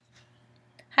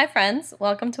Hi friends,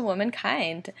 welcome to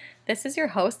Womankind. This is your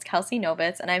host, Kelsey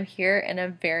Novitz, and I'm here in a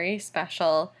very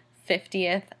special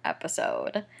 50th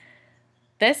episode.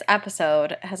 This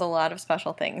episode has a lot of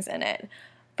special things in it.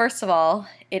 First of all,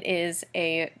 it is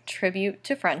a tribute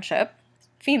to friendship,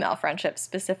 female friendship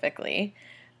specifically.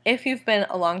 If you've been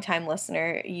a long-time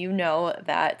listener, you know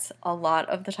that a lot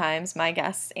of the times my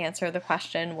guests answer the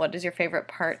question, what is your favorite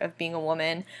part of being a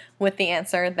woman, with the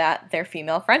answer that their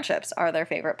female friendships are their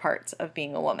favorite parts of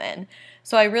being a woman.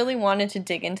 So I really wanted to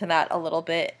dig into that a little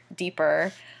bit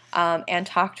deeper and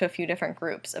talk to a few different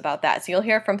groups about that. So you'll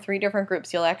hear from 3 different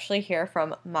groups. You'll actually hear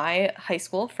from my high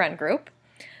school friend group.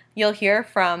 You'll hear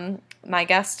from my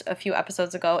guest a few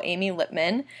episodes ago, Amy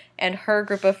Lippman, and her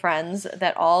group of friends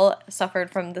that all suffered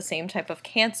from the same type of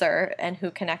cancer and who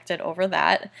connected over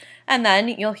that. And then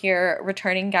you'll hear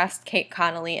returning guest Kate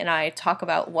Connolly and I talk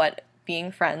about what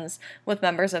being friends with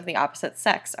members of the opposite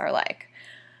sex are like.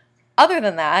 Other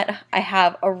than that, I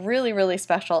have a really, really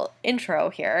special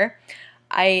intro here.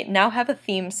 I now have a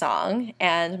theme song,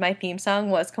 and my theme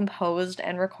song was composed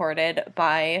and recorded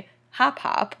by Hop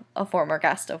Hop, a former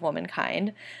guest of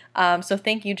Womankind. So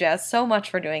thank you, Jazz, so much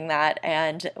for doing that,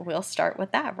 and we'll start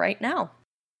with that right now.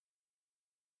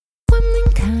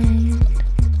 Womankind,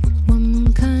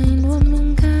 womankind,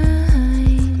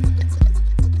 womankind.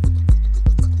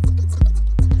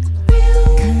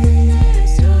 Real kind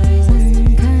stories,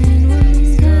 womankind,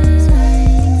 womankind.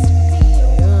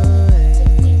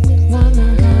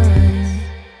 Womankind.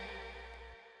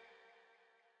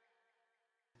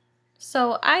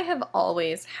 So I have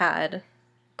always had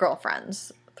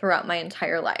girlfriends throughout my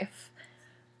entire life.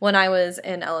 When I was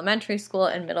in elementary school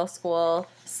and middle school,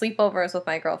 sleepovers with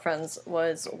my girlfriends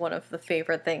was one of the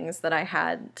favorite things that I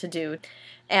had to do,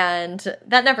 and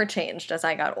that never changed as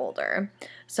I got older.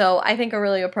 So I think a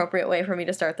really appropriate way for me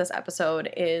to start this episode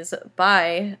is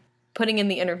by putting in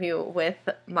the interview with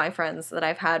my friends that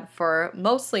I've had for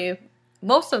most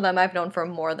of them I've known for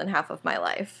more than half of my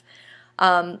life.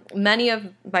 Many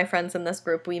of my friends in this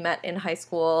group we met in high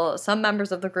school. Some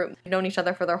members of the group have known each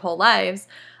other for their whole lives.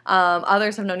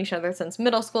 Others have known each other since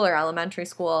middle school or elementary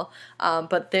school.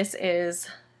 But this is,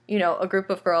 a group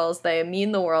of girls. They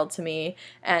mean the world to me,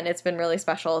 and it's been really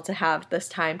special to have this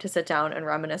time to sit down and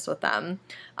reminisce with them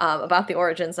about the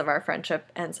origins of our friendship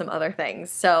and some other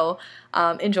things. So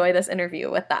enjoy this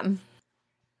interview with them.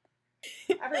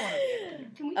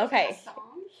 Everyone Can we Okay. have a song?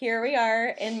 Here we are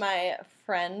in my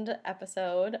friend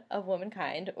episode of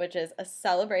Womankind, which is a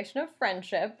celebration of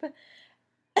friendship.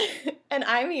 And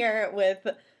I'm here with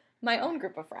my own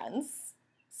group of friends.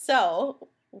 So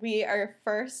we are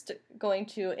first going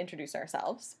to introduce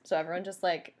ourselves. So everyone just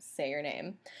say your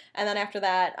name. And then after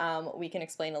that, we can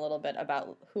explain a little bit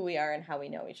about who we are and how we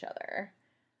know each other.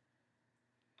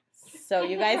 So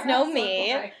you guys know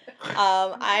me.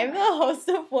 I'm the host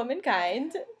of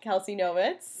Womankind, Kelsey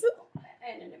Novitz.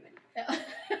 And in a minute.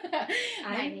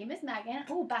 My name is Megan.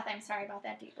 Oh, Beth, I'm sorry about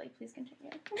that deeply. Please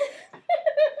continue.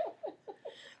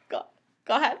 Go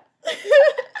ahead.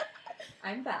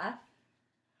 I'm Beth.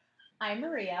 I'm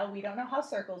Maria. We don't know how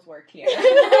circles work here. And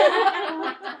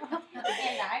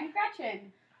I'm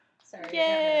Gretchen. Sorry.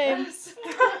 Yay.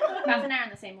 Beth and I are on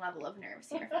the same level of nerves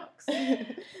here, folks.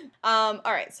 All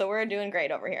right, so we're doing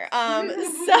great over here.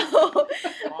 So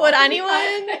would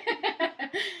anyone?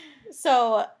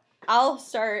 So I'll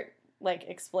start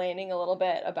explaining a little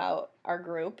bit about our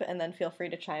group, and then feel free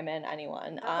to chime in,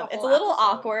 anyone. It's a little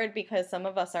awkward because some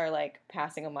of us are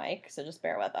passing a mic, so just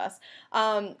bear with us.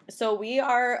 So we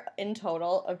are in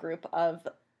total a group of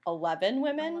 11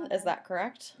 women. 11. Is that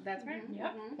correct? That's right.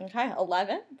 Yep. Okay,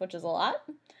 11, which is a lot.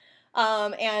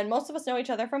 And most of us know each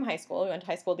other from high school. We went to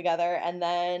high school together, and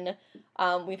then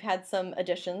we've had some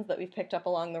additions that we've picked up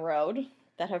along the road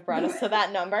that have brought us to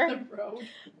that number. The road.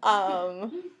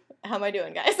 How am I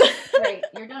doing, guys? Great.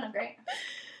 You're doing it great.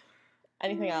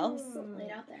 Anything else? Laid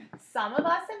out there. Some of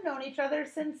us have known each other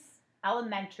since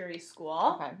elementary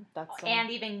school. Okay, that's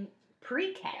And even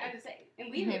pre-K. I was saying,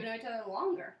 and we even know each other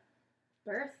longer.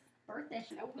 Birth-ish.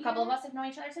 No, A couple of us have known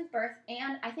each other since birth,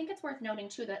 and I think it's worth noting,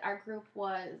 too, that our group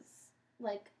was,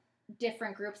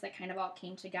 different groups that kind of all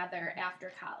came together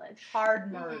after college.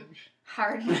 Hard merge.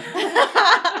 Hard.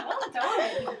 Well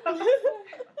done.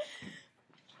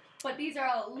 But these are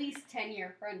all at least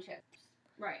 10-year friendships.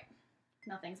 Right.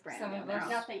 Nothing's brand Some new. of They're us- all-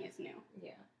 Nothing is new.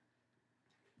 Yeah.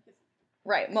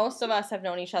 Right, most of us have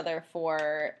known each other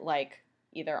for,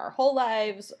 either our whole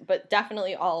lives, but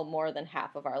definitely all more than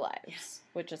half of our lives,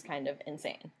 which is kind of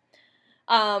insane.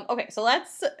 Okay, so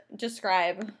let's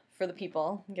describe for the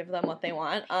people, give them what they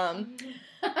want.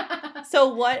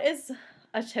 So what is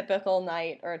a typical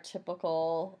night or a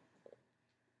typical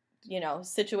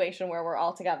situation where we're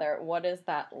all together, what is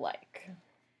that like?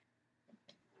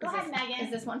 Go ahead, Megan.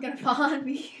 Is this one gonna fall on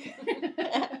me?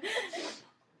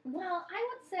 Well, I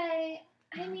would say,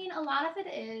 I mean, a lot of it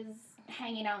is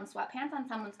hanging out in sweatpants on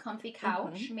someone's comfy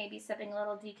couch, maybe sipping a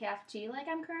little decaf tea like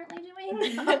I'm currently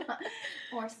doing,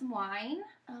 or some wine.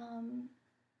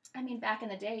 I mean, back in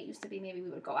the day, it used to be maybe we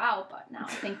would go out, but now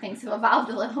I think things have evolved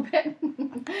a little bit.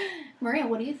 Maria,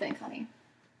 what do you think, honey?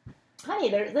 Honey,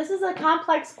 this is a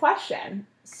complex question.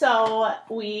 So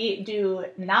we do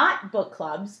not book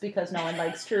clubs because no one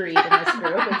likes to read in this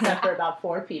group except for about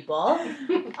 4 people.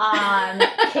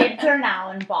 Kids are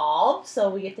now involved, so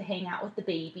we get to hang out with the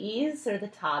babies or the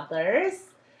toddlers.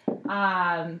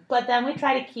 But then we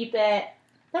try to keep it.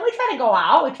 Then we try to go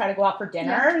out. We try to go out for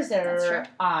dinners that's or true.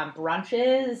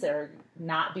 brunches or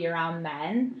not be around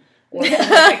men or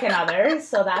significant others.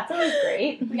 So that's always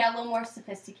great. We got a little more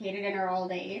sophisticated in our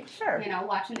old age. Sure. You know,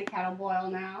 watching the kettle boil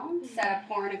now, instead of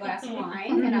pouring a glass of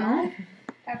wine, you know.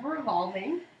 Ever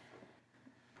evolving.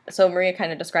 So Maria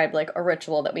kind of described like a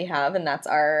ritual that we have, and that's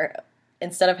our,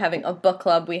 instead of having a book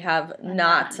club, we have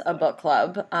not a book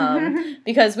club.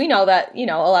 Because we know that, a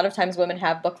lot of times women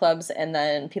have book clubs and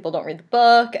then people don't read the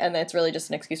book, and it's really just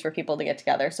an excuse for people to get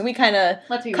together. So we kind of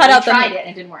Let's be cut real. out We the... tried it and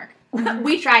it didn't work.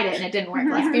 We tried it and it didn't work.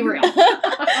 Let's be real.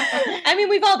 I mean,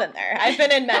 we've all been there. I've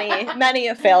been in many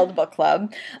a failed book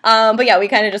club. But yeah, we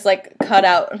kind of just like cut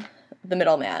out the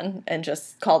middleman and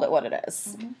just called it what it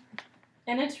is.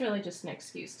 And it's really just an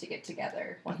excuse to get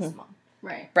together once a month.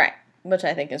 Right. Right. Which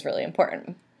I think is really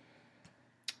important.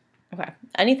 Okay.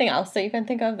 Anything else that you can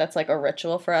think of that's like a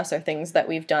ritual for us, or things that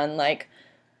we've done like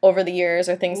over the years,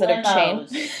 or things that have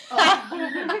changed?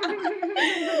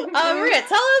 Maria,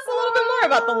 tell us a little bit more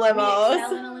about the Fell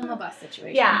limos. in a limo bus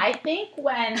situation. Yeah, I think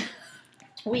when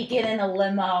we get in a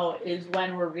limo is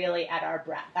when we're really at our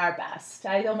best.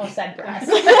 I almost said breast.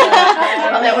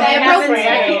 That would be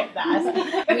appropriate.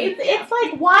 Best. I mean, it's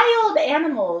like wild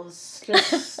animals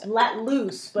just let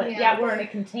loose, but Yeah. we're in a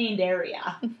contained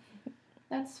area.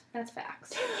 That's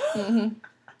facts. Mhm.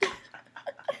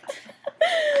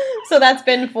 So that's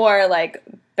been for like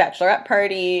bachelorette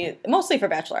party, mostly for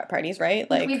bachelorette parties, right?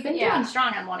 Like We've been Yeah. doing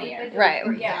strong on one a year. Right.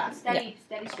 Yeah, steady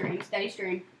stream.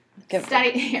 give-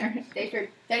 Steady here.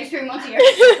 Steady stream once a year.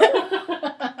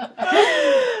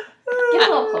 Get a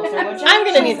little closer, would you? I'm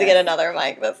gonna need to get another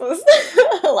mic. This is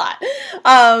a lot.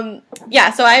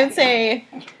 So I would say,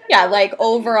 like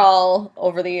overall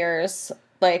over the years,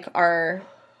 like our,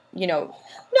 we've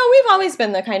always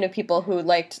been the kind of people who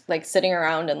liked like sitting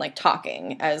around and like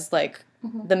talking as like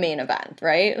the main event,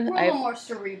 right? We're a little more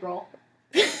cerebral.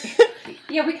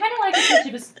 Yeah, we kind of like it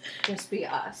to just be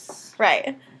us.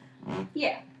 Right.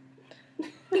 Yeah.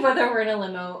 Whether we're in a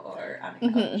limo or on a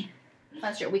couch. Mhm.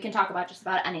 That's true. We can talk about just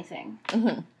about anything.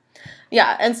 Mm-hmm.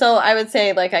 Yeah, and so I would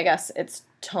say, like, I guess it's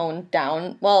toned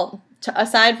down. Well,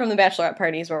 aside from the bachelorette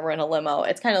parties where we're in a limo,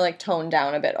 it's kind of like toned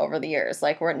down a bit over the years.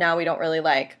 Like, we don't really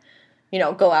like,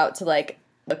 go out to like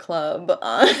the club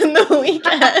on the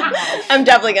weekend. I'm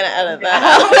definitely gonna edit that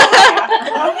out.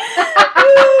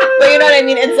 But you know what I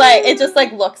mean? It's like it just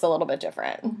like looks a little bit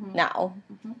different now.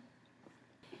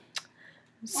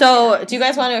 So, do you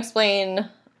guys want to explain,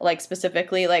 like,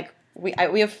 specifically, like, we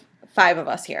have 5 of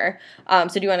us here. So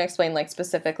do you want to explain, like,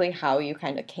 specifically how you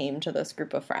kind of came to this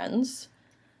group of friends?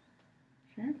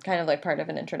 Sure. Kind of like part of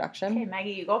an introduction. Okay,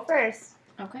 Maggie, you go first.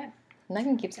 Okay.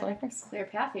 Megan keeps going first. Clear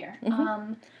path here.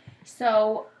 Mhm.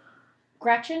 So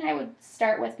Gretchen I would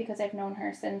start with because I've known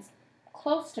her since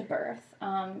close to birth,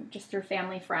 just through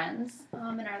family friends.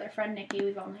 And our other friend Nikki,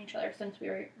 we've all known each other since we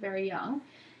were very young.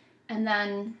 And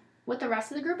then with the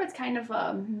rest of the group, it's kind of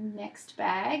a mixed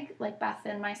bag. Like Beth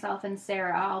and myself and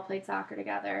Sarah all played soccer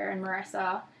together, and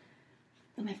Marissa.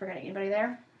 Am I forgetting anybody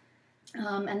there?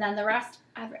 And then the rest,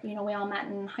 we all met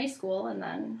in high school, and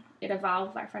then it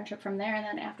evolved our friendship from there. And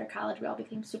then after college, we all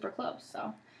became super close.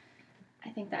 So I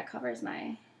think that covers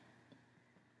my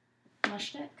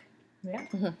shtick.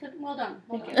 Good. Well done.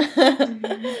 Well Thank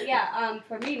done. you. Yeah,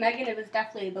 for me, Megan, it was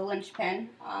definitely the linchpin.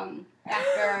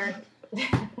 After,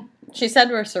 She said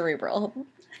we're cerebral.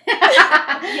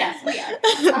 yes, we are.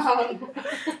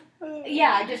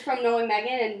 Yeah, just from knowing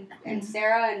Megan and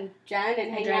Sarah and Jen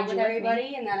and hanging out dragged with you with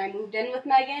everybody, and then I moved in with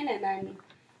Megan, and then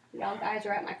y'all guys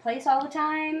are at my place all the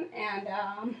time,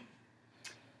 and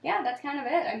yeah, that's kind of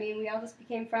it. I mean, we all just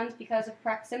became friends because of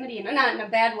proximity, and not in a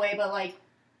bad way, but like,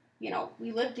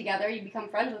 we live together, you become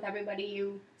friends with everybody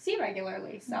you see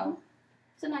regularly, so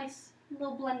it's a nice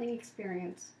little blending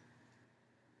experience.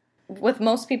 With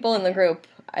most people in the group,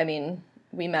 I mean,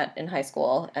 we met in high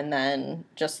school, and then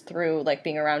just through like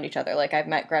being around each other. Like I've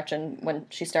met Gretchen when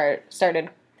she started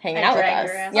hanging I out with dragged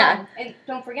us. her ass Yeah. on. And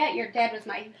don't forget, your dad was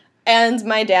my And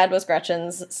my dad was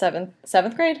Gretchen's seventh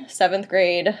grade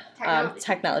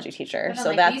technology teacher. But then, So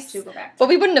like, that's, these two go back. but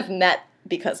we wouldn't have met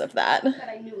because of that. that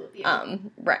I knew of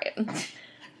you. Right.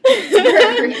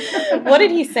 What did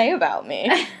he say about me?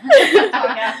 We'll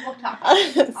talk about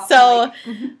it. So,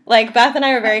 like, Beth and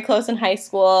I were very close in high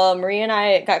school. Maria and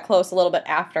I got close a little bit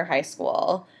after high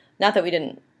school. Not that we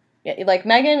didn't, like,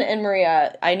 Megan and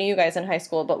Maria, I knew you guys in high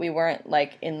school, but we weren't,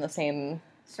 like, in the same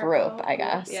group, I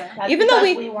guess. Yeah. That's Even though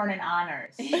because we- we weren't in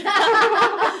honors.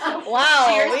 Wow.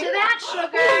 Cheers we- to that,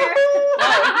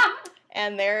 sugar.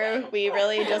 And there we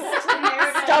really just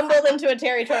stumbled into a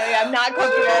territory I'm not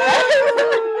comfortable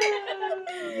with.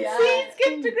 Please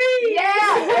get degree.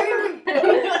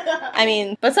 I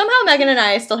mean, but somehow Megan and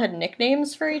I still had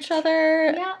nicknames for each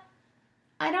other. Yeah.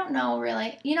 I don't know,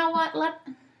 really. You know what?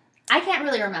 I can't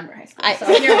really remember high school, I- so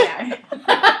here we are.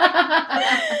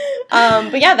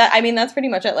 But yeah, that's pretty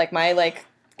much it. Like, my, like,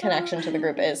 connection to the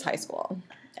group is high school.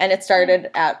 And it started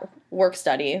at work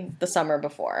study the summer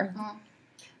before.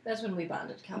 That's when we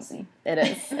bonded, Kelsey. It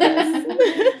is.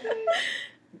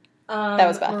 That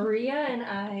was Beth. Maria and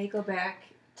I go back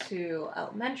to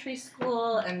elementary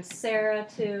school, and Sarah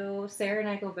too. Sarah and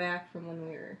I go back from when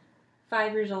we were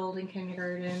 5 years old in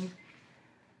kindergarten.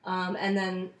 And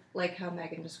then, like how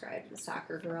Megan described, the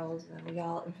soccer girls, and we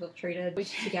all infiltrated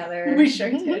together. We sure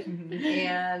did.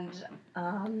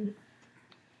 And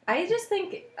I just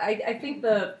think I think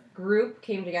the group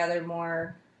came together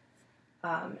more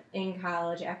in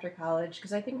college, after college,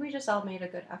 because I think we just all made a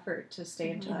good effort to stay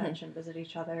in touch and visit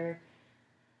each other.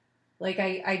 Like,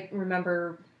 I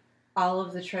remember all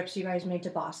of the trips you guys made to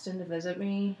Boston to visit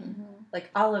me. Like,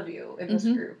 all of you in this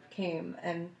group came,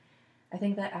 and I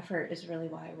think that effort is really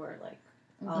why we're, like,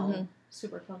 all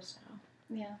super close now.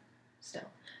 Yeah. Still.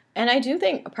 And I do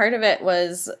think part of it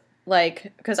was,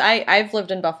 like, because I've lived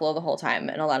in Buffalo the whole time,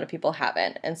 and a lot of people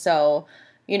haven't. And so,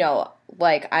 you know,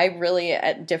 like, I really,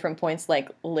 at different points, like,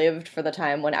 lived for the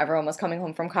time when everyone was coming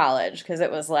home from college, because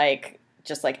it was, like,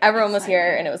 just, like, everyone was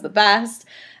here, and it was the best.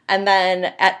 And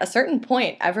then at a certain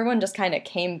point, everyone just kind of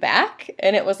came back,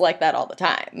 and it was like that all the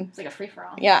time. It's like a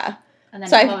free-for-all. Yeah. And then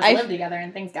So people I- lived together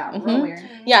and things got real Mhm. weird.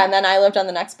 Yeah, and then I lived on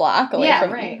the next block away Yeah,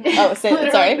 from... right. Oh,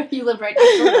 Literally, sorry. You lived right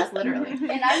next door to us, literally.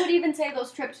 And I would even say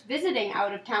those trips visiting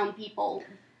out of town people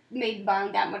made the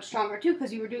bond that much stronger too,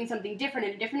 because you were doing something different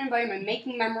in a different environment,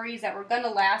 making memories that were gonna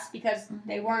last because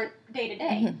they weren't day to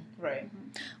day. Right.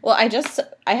 Well,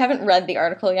 I haven't read the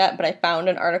article yet, but I found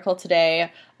an article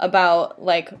today about,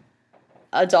 like,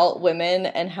 adult women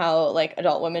and how, like,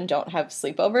 adult women don't have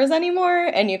sleepovers anymore,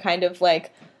 and you kind of,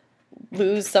 like,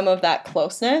 lose some of that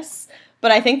closeness.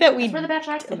 But I think that That's where the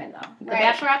bachelorettes come in, though. The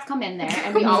Right. bachelorettes come in there,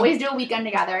 and we always do a weekend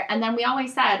together. And then we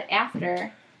always said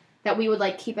after that we would,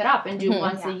 like, keep it up and do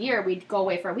once a year. We'd go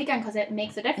away for a weekend because it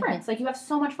makes a difference. Like, you have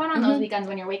so much fun on those weekends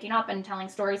when you're waking up and telling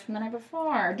stories from the night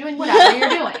before, doing whatever you're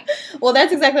doing. Well,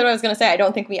 that's exactly what I was going to say. I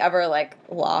don't think we ever, like,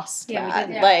 lost Yeah, we that.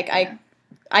 didn't. Like, Yeah.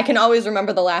 I can always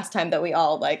remember the last time that we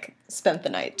all, like, spent the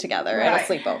night together at a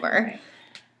Right. sleepover. Right.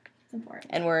 It's important.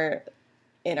 And we're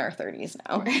in our 30s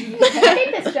now. I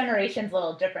think this generation's a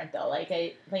little different though. Like,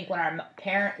 I think when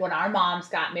our moms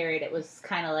got married, it was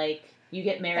kind of like you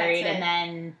get married That's it. and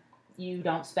then you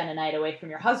don't spend a night away from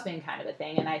your husband, kind of a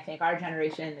thing. And I think our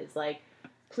generation is like,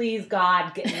 please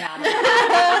God, get me out of this.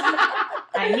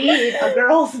 I need a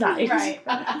girls' night. Right.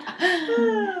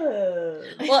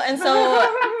 Well, and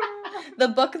so the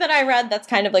book that I read that's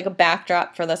kind of like a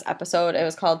backdrop for this episode, it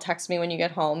was called Text Me When You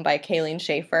Get Home by Kayleen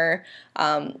Schaefer.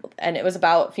 And it was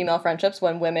about female friendships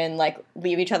when women, like,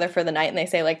 leave each other for the night and they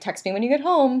say, like, text me when you get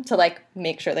home to, like,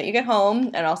 make sure that you get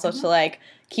home and also to, like,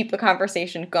 keep the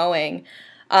conversation going.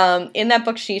 In that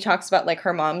book, she talks about, like,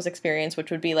 her mom's experience, which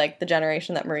would be, like, the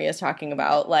generation that Maria's talking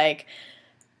about, like,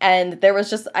 and there was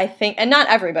just, I think, and not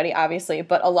everybody, obviously,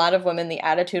 but a lot of women, the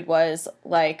attitude was,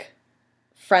 like,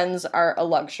 friends are a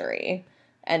luxury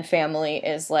and family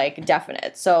is, like,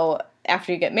 definite. So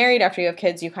after you get married, after you have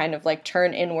kids, you kind of, like,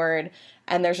 turn inward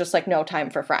and there's just, like, no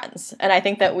time for friends. And I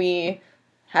think that we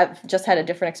have just had a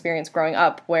different experience growing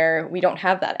up where we don't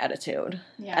have that attitude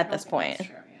Yeah, at I this don't think point. that's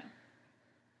true,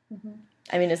 yeah.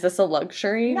 I mean, is this a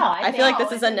luxury? No, I feel like think-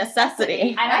 this is no, a it's a necessity.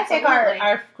 And I think Absolutely.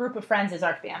 our group of friends is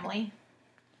our family.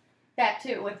 That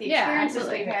too, with the Yeah, experiences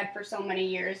absolutely. we've had for so many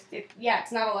years.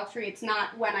 It's not a luxury. It's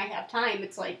not when I have time.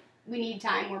 It's like we need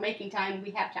time. We're making time.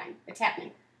 We have time. It's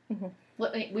happening.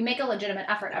 We make a legitimate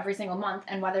effort every single month,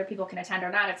 and whether people can attend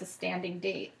or not, it's a standing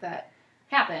date that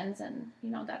happens, and, you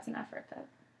know, that's an effort that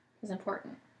is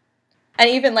important. And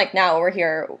even, like, now we're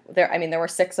here, there were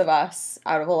 6 of us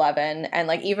out of 11, and,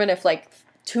 like, even if, like,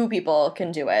 two people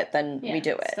can do it, then Yeah, we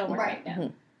do it. Still working, Right. yeah.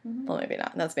 Mhm. Well, maybe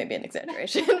not. That's maybe an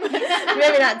exaggeration.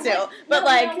 Maybe not two. But No,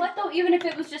 like, you know what though? Even if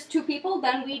it was just two people,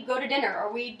 then we'd go to dinner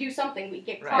or we'd do something. We'd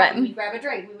get coffee, Right. we'd grab a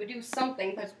drink, we would do something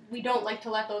because we don't like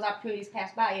to let those opportunities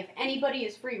pass by. If anybody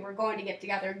is free, we're going to get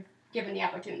together given the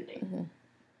opportunity.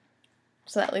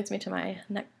 so that leads me to my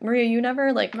next. Maria, you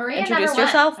never like Maria introduced never went.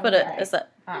 yourself, but Okay. is that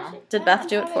Oh. did Beth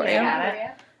do it for you? got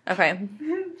it. Okay.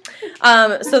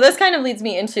 So this kind of leads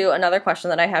me into another question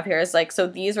that I have here is like, so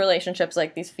these relationships,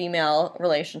 like these female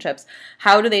relationships,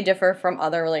 how do they differ from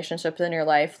other relationships in your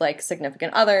life, like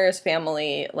significant others,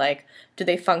 family? Like, do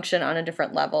they function on a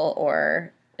different level,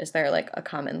 or is there like a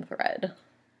common thread?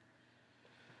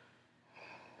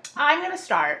 I'm going to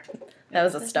start, That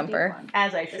was a This is deep stumper. one.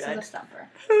 as I This should. is a stumper.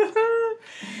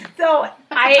 So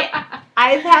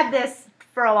I've had this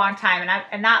for a long time,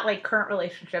 and not like current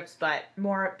relationships, but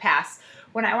more past.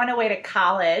 When I went away to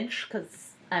college,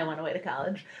 because I went away to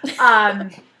college,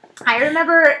 I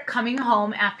remember coming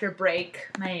home after break,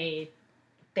 my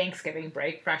Thanksgiving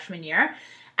break, freshman year,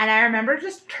 and I remember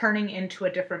just turning into a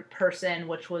different person,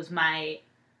 which was my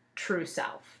true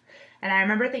self. And I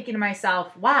remember thinking to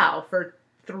myself, wow, for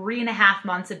 3.5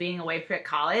 months of being away from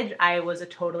college, I was a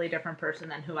totally different person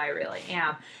than who I really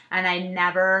am.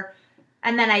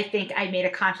 And then I think I made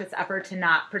a conscious effort to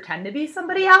not pretend to be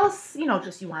somebody else. You know,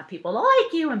 just you want people to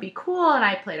like you and be cool. And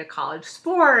I played a college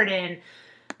sport,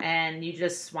 and you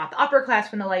just want the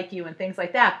upperclassmen to like you and things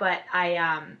like that. But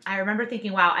I remember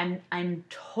thinking, wow, I'm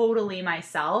totally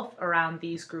myself around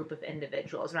these group of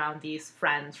individuals, around these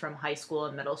friends from high school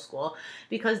and middle school,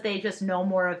 because they just know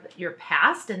more of your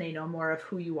past and they know more of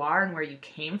who you are and where you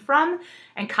came from.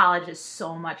 And college is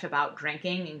so much about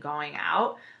drinking and going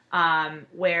out,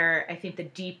 where I think the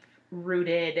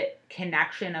deep-rooted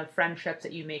connection of friendships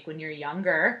that you make when you're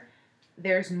younger,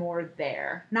 there's more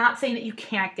there. Not saying that you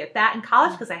can't get that in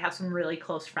college, because I have some really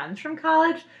close friends from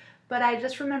college, but I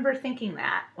just remember thinking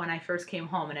that when I first came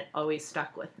home, and it always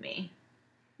stuck with me.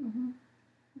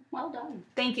 Well done.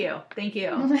 Thank you.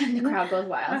 The crowd goes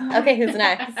wild. Okay, who's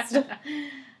next? I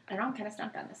don't know, I'm kind of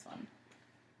stumped on this one.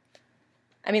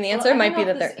 I mean, the Well, answer I might don't be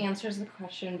know that if this they're. answers the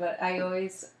question, but I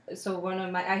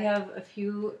have a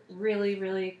few really,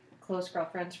 really close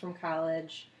girlfriends from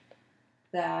college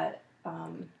that,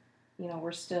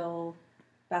 we're still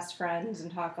best friends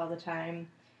and talk all the time.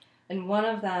 And one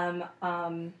of them,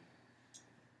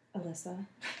 Alyssa.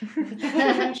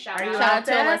 Shout Are you out. Shout out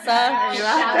to there? Alyssa. Are you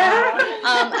Shout out there?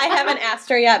 out. I haven't asked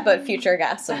her yet, but future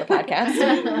guest of the podcast,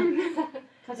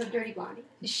 Because of Dirty Blondie.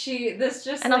 This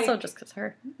just and also just because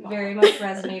her. very much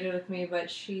resonated with me, but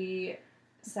she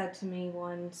said to me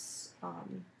once,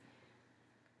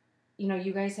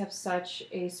 you guys have such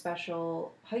a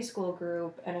special high school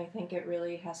group, and I think it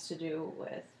really has to do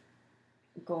with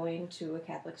going to a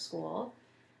Catholic school.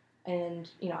 And,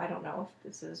 I don't know if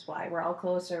this is why we're all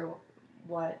close or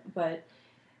what, but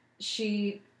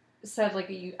she said,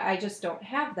 I just don't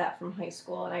have that from high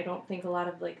school, and I don't think a lot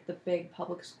of, the big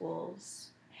public schools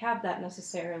have that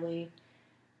necessarily.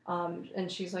 And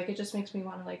she's like, it just makes me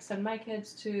want to send my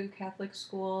kids to Catholic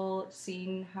school,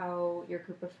 seeing how your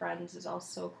group of friends is all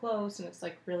so close and it's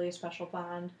really a special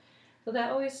bond. So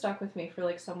that always stuck with me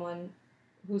for someone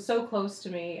who's so close to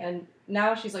me, and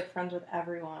now she's friends with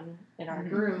everyone in our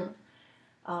group,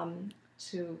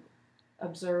 to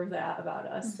observe that about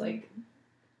us,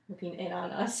 looking in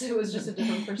on us. It was just a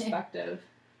different perspective.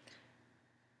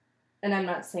 And I'm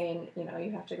not saying,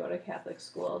 you have to go to Catholic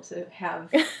school to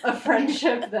have a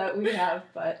friendship that we have,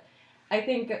 but I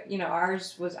think,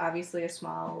 ours was obviously a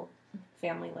small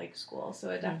family-like school,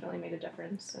 so it definitely made a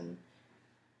difference, and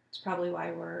it's probably why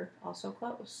we're all so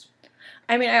close.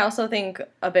 I mean, I also think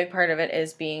a big part of it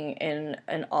is being in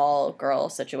an all-girl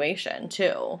situation,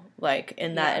 too.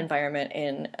 In that environment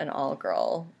in an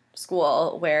all-girl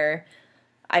school where,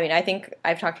 I mean, I think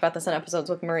I've talked about this in episodes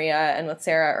with Maria and with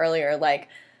Sarah earlier,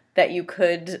 that you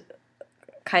could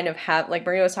kind of have,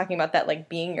 Maria was talking about that,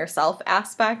 being yourself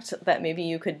aspect, that maybe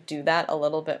you could do that a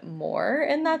little bit more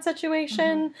in that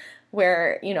situation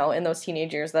where, in those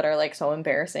teenage years that are, so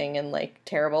embarrassing and,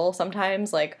 terrible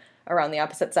sometimes, around the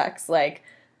opposite sex,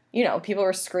 people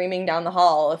were screaming down the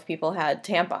hall if people had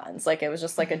tampons. It was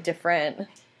just, a different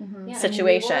Yeah,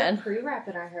 situation. I mean, we wore pre-wrap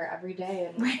in our hair every day,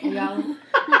 and we all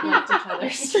liked each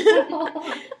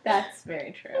other. That's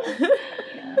very true.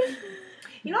 Yeah.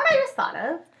 You know what I just thought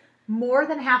of? More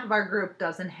than half of our group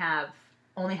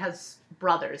only has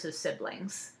brothers as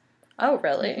siblings. Oh,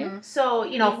 really? Mhm. So,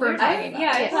 for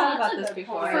I thought about That's a this good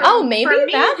before. point. Oh, maybe for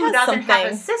me, that who has doesn't have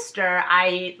a something. sister,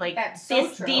 I That's so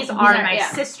true. these These are are- my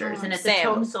yeah. sisters, and it's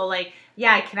Same.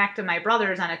 I connect to my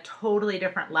brothers on a totally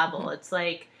different level. It's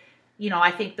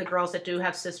I think the girls that do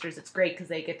have sisters, it's great because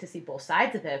they get to see both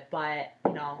sides of it. But,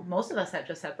 most of us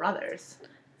just have brothers.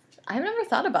 I've never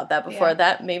thought about that before. Yeah.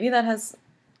 That maybe that has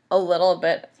a little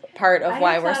bit part of I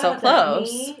why have we're thought so about that.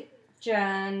 close. Me,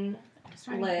 Jen,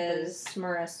 Starting with Liz,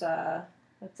 Marissa,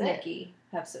 That's it. Nikki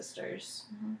have sisters.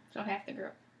 those. So half the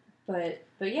group. But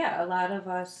yeah, a lot of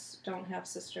us don't have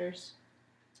sisters.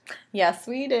 Yes,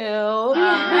 we do.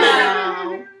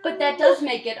 But that does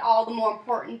make it all the more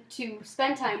important to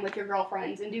spend time with your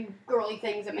girlfriends and do girly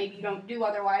things that maybe you don't do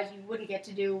otherwise you wouldn't get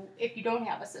to do if you don't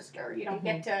have a sister. You don't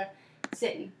get to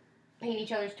sit and paint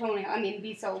each other's toenails. I mean,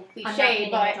 be so I'm not cliche,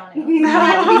 painting but your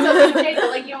not toenails. to be so cliche, but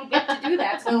like you don't get to do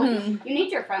that. So Mhm. you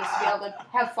need your friends to be able to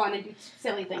have fun and do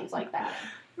silly things like that.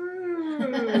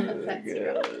 That's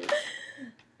true.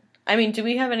 I mean, do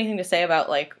we have anything to say about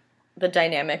like the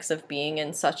dynamics of being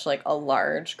in such like a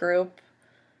large group?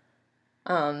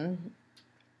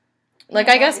 Like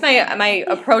I guess my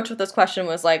approach with this question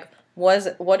was like,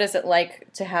 what is it like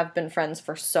to have been friends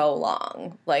for so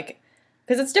long? Like,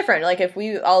 because it's different. Like if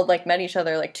we all like met each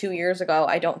other like 2 years ago,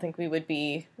 I don't think we would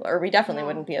be, or we definitely No.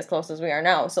 wouldn't be as close as we are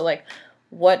now. So like,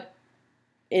 what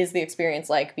is the experience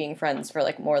like being friends for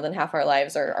like more than half our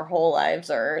lives or our whole lives,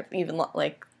 or even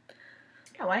like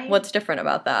Yeah, why don't you, what's different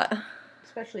about that?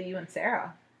 especially you and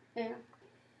Sarah. Yeah.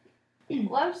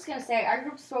 Well, I was just gonna say our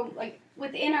group's so like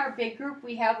within our big group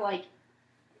we have like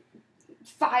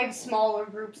 5 smaller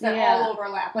groups that Yeah. all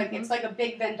overlap. Like it's like a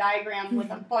big Venn diagram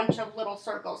with a bunch of little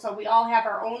circles. So we all have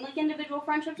our own like individual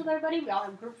friendships with everybody. We all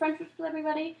have group friendships with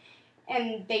everybody,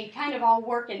 and they kind of all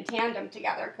work in tandem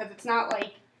together because it's not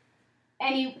like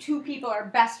any 2 people are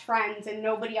best friends and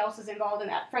nobody else is involved in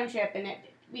that friendship. And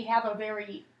we have a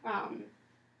very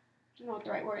I don't know what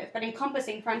the right word is, but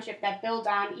encompassing friendship that builds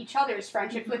on each other's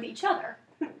friendships with each other.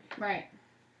 Right.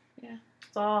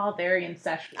 It's all very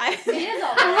incestuous. It is all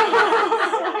And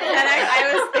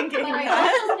I was thinking But I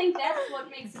that. also think that's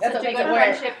what makes it That's such what a makes good it work.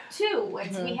 friendship too.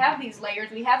 It's we have these layers,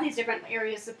 we have these different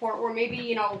areas of support where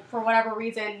maybe, for whatever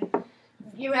reason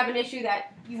you have an issue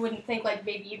that you wouldn't think like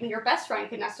maybe even your best friend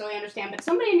could necessarily understand, but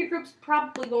somebody in your group's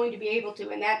probably going to be able to,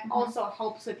 and that also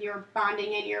helps with your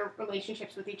bonding and your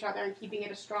relationships with each other and keeping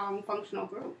it a strong, functional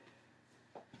group.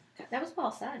 That was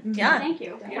well said. Yeah. Thank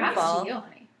you. Beautiful. Props to you,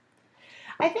 honey.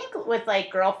 I think with like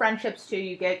girl friendships too,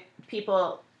 you get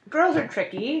people. Girls are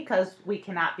tricky because we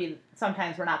cannot be.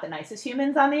 Sometimes we're not the nicest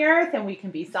humans on the earth, and we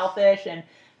can be selfish and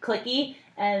cliquey,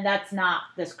 and that's not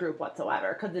this group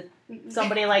whatsoever. Because if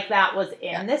somebody like that was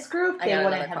in this group, I they got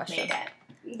wouldn't another have question. made it.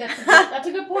 That's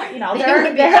a good point. They There,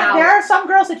 would be there, out. there are some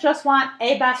girls that just want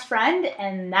a best friend,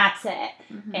 and that's it.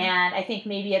 Mhm. And I think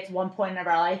maybe at one point of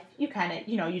our life, you kind of,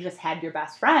 you just had your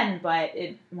best friend, but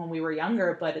when we were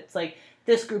younger, but it's like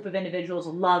this group of individuals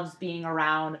loves being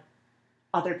around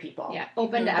other people. Yeah,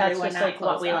 open to That's everyone. just not like what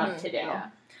closed we off. love to do. Yeah.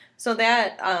 So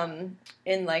that,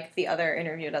 in like the other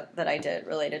interview that I did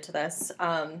related to this,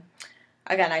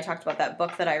 again, I talked about that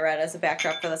book that I read as a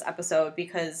backdrop for this episode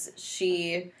because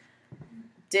she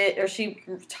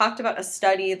talked about a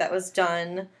study that was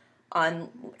done on,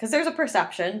 because there's a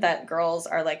perception that girls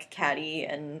are like catty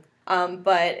and,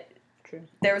 but True.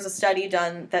 there was a study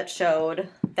done that showed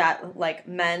that like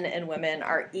men and women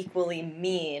are equally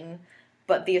mean,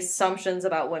 but the assumptions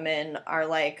about women are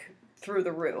like through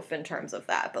the roof in terms of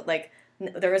that. But like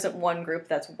there isn't one group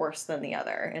that's worse than the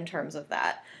other in terms of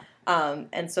that.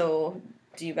 And so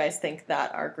do you guys think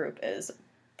that our group is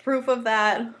proof of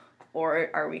that, or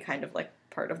are we kind of like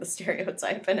part of the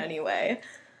stereotype in any way?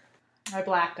 I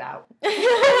blacked out.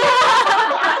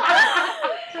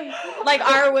 Like,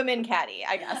 are women catty,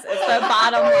 I guess, is the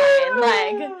bottom line.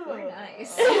 Like, Very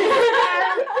nice.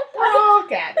 Oh,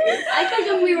 catty. I think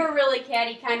if we were really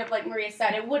catty, kind of like Maria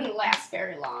said, it wouldn't last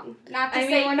very long. Not to I say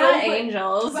mean, we're not nobody-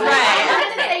 angels. Right.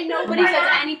 Right. Not to say nobody says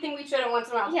anything we shouldn't once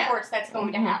in a while. Yeah. Of course, that's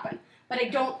going to happen. But I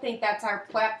don't think that's our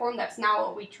platform. That's not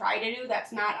what we try to do.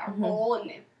 That's not our goal.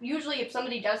 And usually if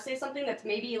somebody does say something that's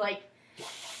maybe like,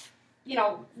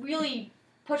 really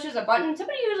pushes a button,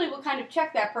 somebody usually will kind of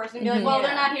check that person and be like, well,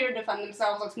 they're not here to defend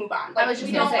themselves. Let's move on. Like, I was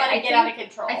just we gonna don't say, let I it get out of think-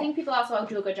 control. I think people also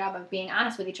do a good job of being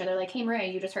honest with each other. Like, hey,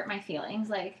 Maria, you just hurt my feelings.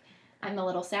 Like, I'm a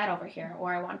little sad over here,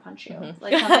 or I want to punch you. Mhm.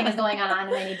 Like, something is going on,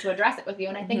 and I need to address it with you.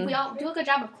 And I think we all do a good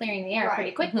job of clearing the air Right.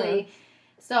 pretty quickly.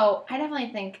 So I definitely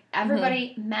think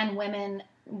everybody, men, women,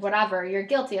 whatever, you're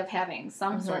guilty of having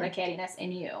some sort of cattiness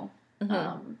in you.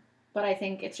 But I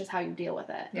think it's just how you deal with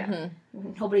it. Yeah.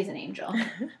 Nobody's an angel.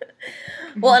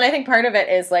 Well, and I think part of it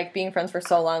is like being friends for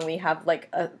so long, we have like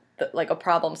a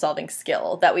problem solving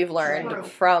skill that we've learned True.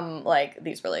 from like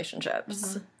these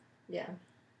relationships. Yeah.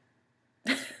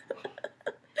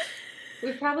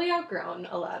 We've probably outgrown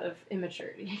a lot of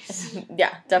immaturities. Yeah,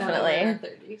 Now that we're definitely. in our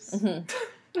 30s.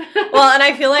 Mhm. Well, and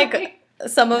I feel like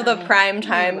some of the Right. prime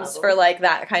times level. for like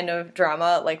that kind of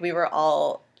drama, like we were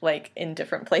all like in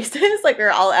different places. Like we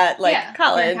were all at like Yeah, we're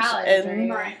college, in college, and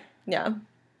right? Right. yeah.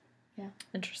 Yeah.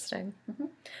 Interesting. Mhm.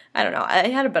 I don't know. I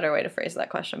had a better way to phrase that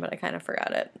question, but I kind of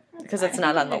forgot it because it's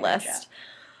not on the list.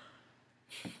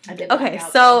 I did Okay, black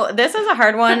out, so this is a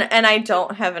hard one, and I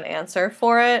don't have an answer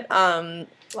for it. love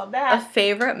A that.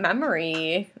 favorite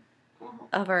memory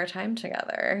of our time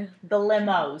together. The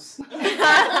limos.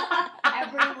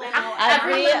 Every little.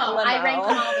 Every limo. I limo. rank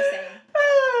them all the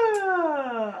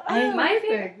same. My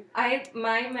favorite,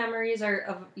 my memories are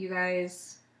of you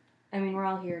guys. I mean, we're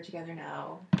all here together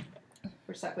now.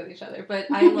 We're stuck with each other, but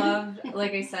I loved,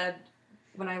 like I said,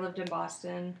 when I lived in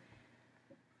Boston.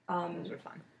 Those were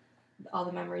fun. All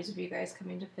the memories of you guys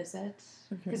coming to visit,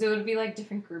 Mhm. because it would be like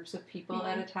different groups of people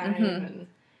at a time, Mhm. and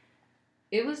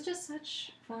it was just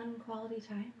such fun quality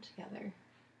time together.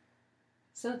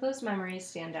 So those memories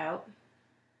stand out.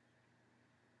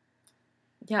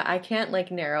 Yeah, I can't like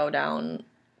narrow down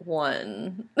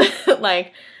one.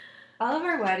 Like, All of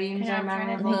our weddings Yeah, are I'm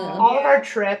trying to memorable. think. All of our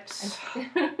trips.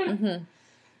 mhm.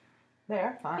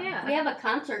 They're fun. Yeah. We have a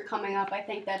concert coming up. I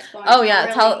think that's going. Oh, to yeah,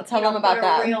 really, tell them about put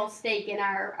that. A real stake in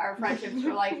our friendships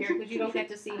for life here, because you don't get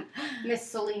to see Miss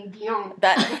Celine Dion.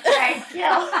 That. Thank you.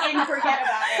 And forget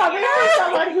about it. Coming you know? from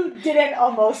someone who didn't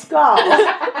almost go.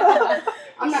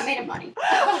 I'm not made of money.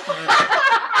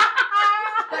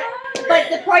 But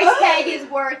the price tag is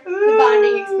worth the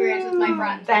bonding experience with my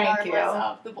friends, Thank regardless you.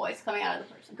 of the voice coming out of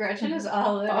the person. Gretchen is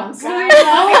all in on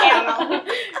I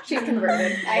know. She's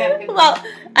converted. I have good Well,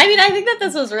 I mean, I think that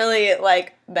this was really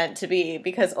like meant to be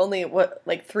because only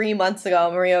like 3 months ago,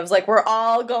 Maria was like, "We're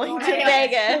all going to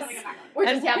Vegas." We're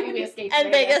just And- happy we escaped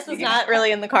And Vegas was not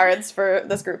really in the cards for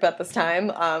this group at this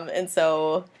time. And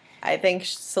so I think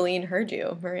Celine heard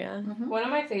you, Maria. One of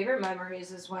my favorite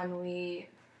memories is when we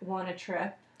won a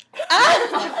trip.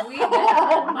 Ah! We did.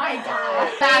 Oh my god.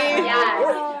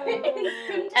 Yes.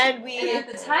 And And we.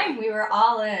 at the time, we were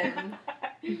all in.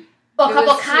 Well, It a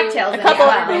couple was cocktails A in. couple.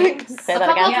 as well. Say A that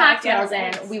couple again. cocktails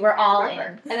in. We were all in.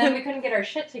 And then we couldn't get our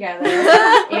shit together,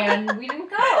 and we didn't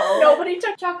go. Nobody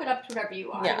took. Chalk it up to whatever you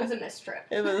want. Yeah. It was a missed trip.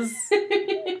 It was.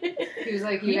 He was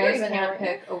like, "You You guys were even can't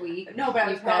there. pick a week. No, but I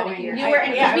was You've got a going. year." You were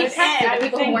in. Yeah, we I was texted in. I the was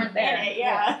people who in weren't there. it,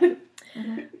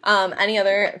 yeah. Any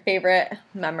other favorite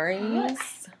memories?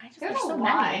 I just There's there's a so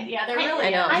lot. many. Yeah, there really I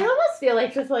know. I almost feel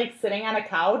like just like sitting on a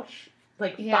couch,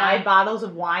 like Yeah. 5 bottles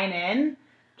of wine in,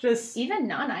 just Even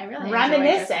none. I really Reminiscing.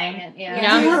 enjoyed this moment. Yeah.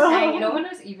 Yeah. No one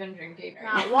was even drinking.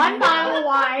 not one bottle of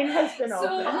wine has been So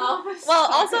opened. all of us Well,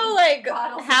 also like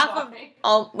bottles half of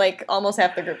wine. almost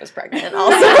half the group is pregnant.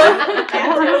 Also.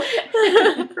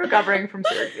 Recovering from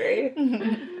surgery.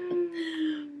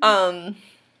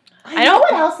 I know don't-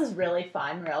 what else is really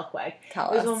fun, real quick,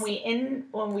 Tell is us.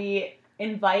 when we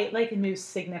invite like a new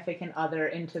significant other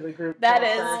into the group. That for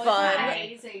the is first fun. time.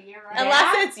 Amazing. You're right.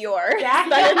 Unless it's yours, That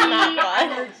then it's can not be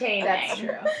fun. entertaining. That's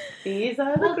true. These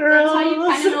are the Well, girls. that's how you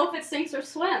kind of know if it sinks or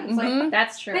swims. Like, Mhm.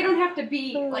 That's true. they don't have to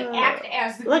be like act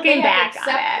as the group. Looking They have back to on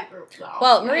accept it. the group, though.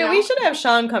 Well, Maria, You know? we should have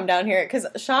Sean come down here because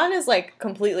Sean is like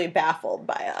completely baffled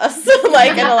by us,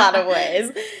 like in a lot of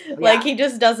ways. Like he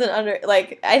just doesn't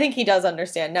I think he does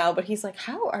understand now, but he's like,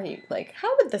 how are you? Like,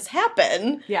 how did this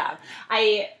happen? Yeah,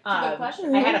 a good question.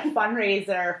 I had a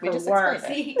fundraiser We for just work,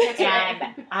 explained See,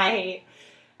 that's right.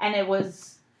 and it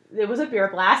was a beer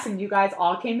blast, and you guys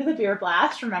all came to the beer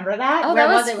blast. Remember that? Oh, Where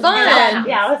that was was it? Was it fun. Middletown?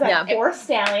 Yeah, I was at Yeah. Four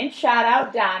Stallion. Shout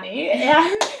out Donnie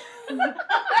and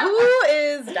Who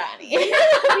is Donnie?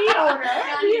 the owner.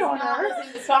 Donnie's The not owner. listening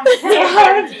to this conversation.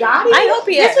 Yeah, Donnie. I hope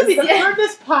he This would be is. the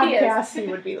furthest podcast he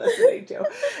would be listening to,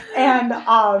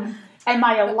 and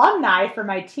my alumni for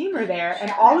my team are there,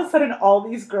 and all of a sudden, all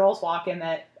these girls walk in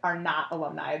that are not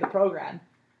alumni of the program.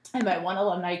 And my one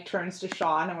alumni turns to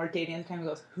Sean, and we're dating at the time, and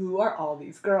goes, "Who are all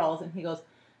these girls?" And he goes,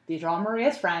 "These are all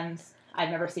Maria's friends. I've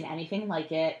never seen anything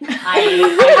like it.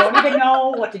 I don't even know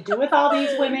what to do with all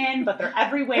these women, but they're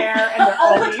everywhere, and they're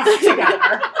always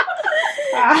together."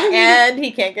 And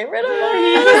he can't get rid of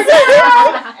And us.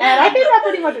 I think that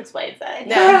pretty much explains it.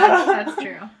 Yeah, that's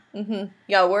true. hmm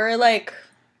Yeah, we're like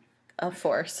a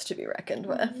force to be reckoned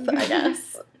with, I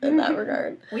guess, in that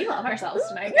regard. We love ourselves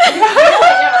tonight.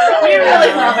 We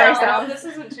really love Oh, ourselves. This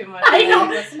isn't too much. I know.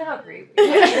 Listen to how great we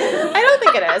are. I don't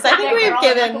think it is. I think Yeah, we're we've all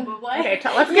given. Michael Bublé. Okay,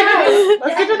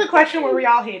 let's get to the question where we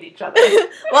all hate each other.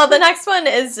 Well, the next one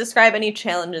is describe any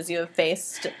challenges you have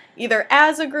faced, either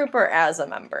as a group or as a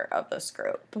member of this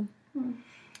group. There's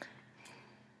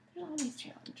all these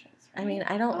challenges. I mean,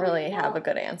 I don't really have a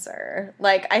good answer.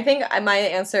 Like, I think my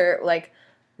answer, like,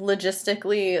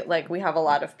 logistically, like, we have a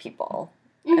lot of people.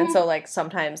 And so, like,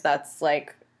 sometimes that's,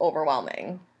 like,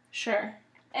 overwhelming. Sure.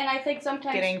 And I think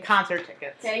sometimes Getting concert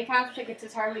tickets. getting concert tickets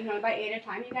is hard when you know by 8 at a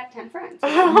time you got 10 friends.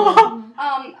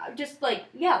 Just like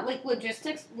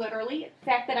logistics, literally. The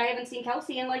fact that I haven't seen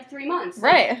Kelsey in like 3 months.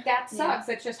 Right. Like, that sucks.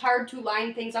 It's just hard to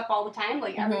line things up all the time.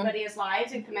 Like Mhm. everybody has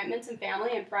lives and commitments and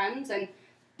family and friends, and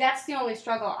that's the only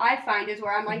struggle I find is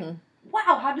where I'm like, Mhm.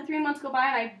 wow, how did 3 months go by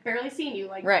and I've barely seen you?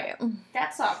 Like Right.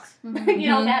 that sucks. Mhm. You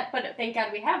know Mhm. that, but thank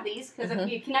God we have these because Mhm. if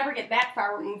you can never get that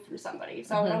far removed from somebody,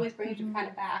 so it Mhm. always brings you kind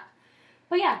of back.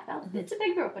 But yeah, Mhm. it's a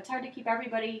big group. It's hard to keep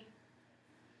everybody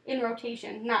in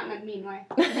rotation, not in a mean way.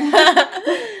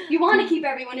 You want to keep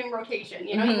everyone in rotation.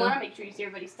 You know, Mhm. you want to make sure you see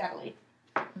everybody steadily.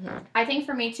 I think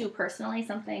for me too, personally,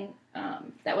 something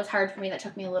that was hard for me that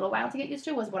took me a little while to get used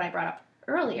to was what I brought up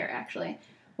earlier, actually,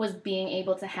 was being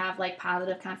able to have like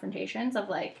positive confrontations of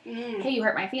like, hey, you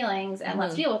hurt my feelings and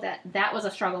let's Mhm. deal with it. That was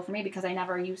a struggle for me because I'm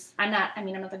not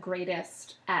the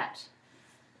greatest at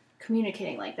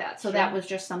communicating like that. So that was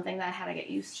just something that I had to get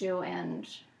used to and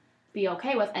be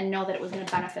okay with and know that it was going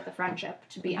to benefit the friendship,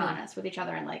 to be Mhm. honest with each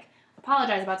other and like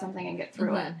apologize about something and get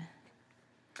through Mhm. it.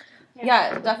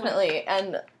 Yeah, definitely.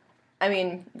 And I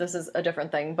mean, this is a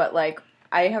different thing, but like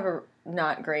I have a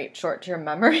not great short-term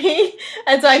memory.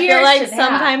 And so I feel Cheers like to that.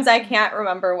 sometimes I can't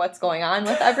remember what's going on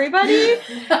with everybody.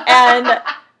 And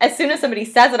as soon as somebody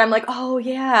says it, I'm like, "Oh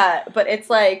yeah." But it's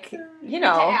like, you To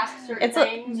know, ask certain it's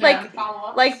things, like- and follow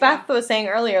up. like Beth was saying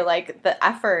earlier, like the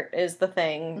effort is the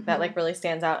thing that Mhm. like really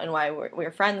stands out and why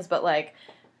we're friends. But like,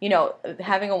 you know,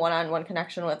 having a one-on-one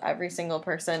connection with every single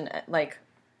person like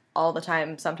all the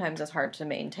time sometimes is hard to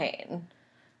maintain.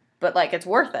 But like it's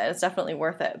worth it. It's definitely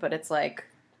worth it. But it's like,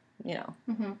 you know,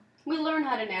 Mhm. We learn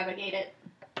how to navigate it.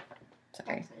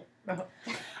 sorry.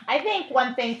 I think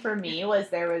one thing for me was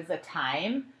there was a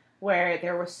time where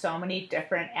there were so many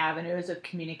different avenues of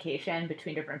communication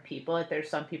between different people. Like there's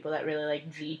some people that really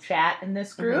like G-chat in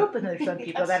this group, and there's some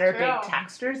people that are That's big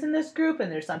true. texters in this group,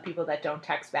 and there's some people that don't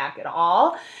text back at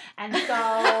all. And so,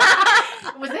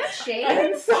 Was that shade?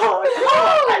 and so,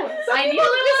 I need a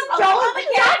little- don't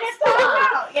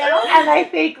text, you know. And I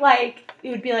think like it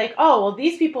would be like, oh well,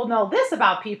 these people know this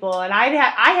about people, and I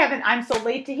haven't. I'm so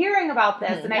late to hearing about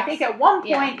this. Mhm. And I Yes. think at one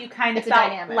Yeah. point you kind of It's a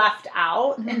felt dynamic. left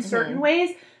out in Mhm. certain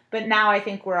ways. But now I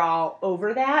think we're all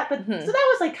over that. But Mhm. so that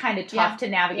was like kind of tough Yeah. to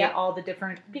navigate Yeah. all the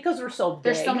different because we're so big.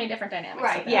 There's so many different dynamics.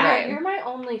 Right, with it. Yeah. Right, you're my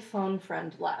only phone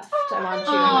friend left. I want you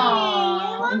to know.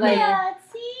 Aw, Like, that,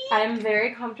 see? I'm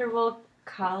very comfortable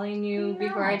calling you I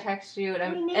before I know. text you,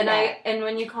 and We need and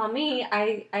when you call me,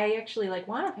 I actually like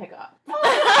want to pick up.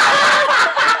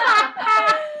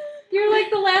 You're like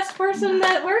the last person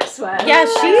that works with. Yeah,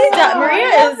 I Maria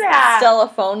love is that. still a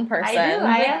phone person. I do.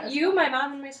 Like you, my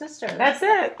mom, and my sister. That's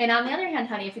it. And on the other hand,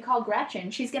 honey, if you call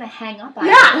Gretchen, she's gonna hang up on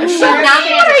Yeah, you. She's see not what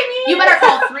gonna answer. I mean? You better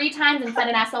call 3 times and send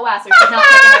an SOS, or she's not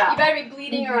picking it You up. better be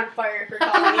bleeding or on fire for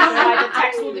calling me. Otherwise, the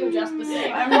text will do just the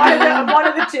same. I'm one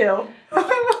of the two.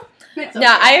 It's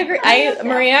Yeah, okay. I agree.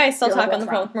 Maria, I still You're talk the on the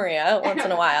best phone with Maria once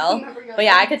in a while. Remember, you're But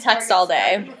yeah, like, I could text all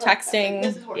day. Texting.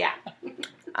 This is work. Yeah.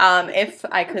 If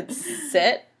I could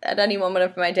sit at any moment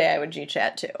of my day, I would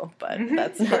G-chat too. But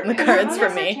that's not in the I'm cards for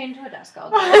gonna me. chained to a desk all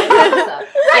day. What's up?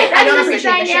 I don't That's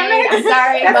appreciate the shade. dynamics. I'm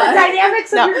sorry, That's the but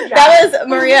dynamics of No, your job. that was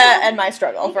Maria and my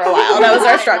struggle for a while. That was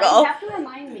our You struggle. have to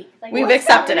remind me. 'cause I We've forget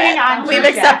accepted happening it. on We've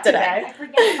G-Chat accepted today? it. I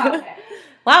forget about it.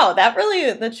 Wow,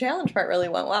 the challenge part really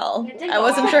went well. It did I go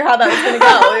wasn't well. sure how that was going to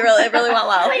go. It really went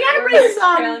well. We gotta bring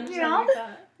some, you know.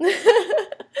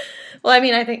 Well, I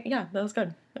mean, I think, yeah, that was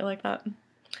good. I like that.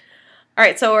 All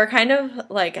right, so we're kind of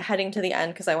like heading to the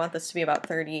end because I want this to be about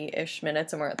 30-ish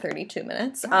minutes and we're at 32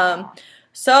 minutes.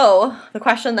 So the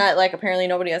question that like apparently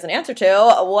nobody has an answer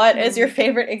to, what is your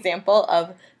favorite example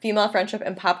of female friendship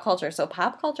in pop culture? So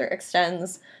pop culture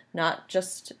extends not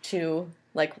just to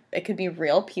like it could be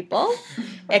real people.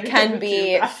 It can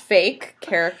be fake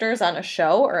characters on a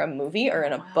show or a movie or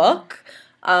in a book.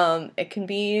 It can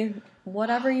be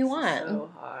whatever you want. So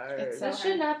hard. It's so This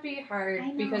should not be hard I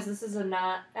know. because this is a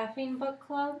not effing book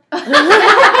club.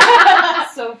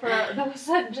 So for those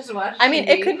that just watch I mean, TV,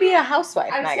 it could be a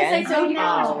housewife, I was gonna Megan. say, so you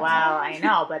Oh wow, I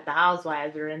know, but the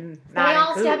housewives are in. they not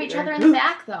all in stab coop, each they're other in coop. the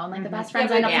back, though, and like the best friends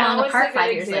but end up yeah. falling what's apart a good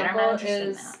 5 years later. I'm not example interested in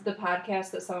is that. the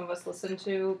podcast that some of us listen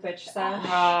to, Bitch Sesh.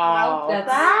 Oh, That's-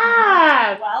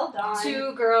 that. Well done.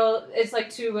 It's like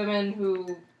two women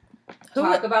who Who-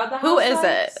 talk about the Who is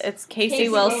housewives. it? It's Casey, Casey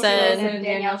Wilson. and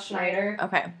Danielle Schneider.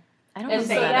 Okay. I don't know And who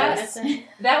so that that's- is.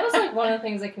 That was like one of the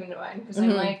things that came to mind because Mhm.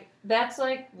 I'm like, that's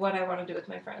like what I want to do with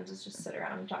my friends is just sit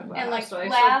around and talk about And like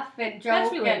housewives. laugh and So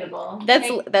joke. that's relatable.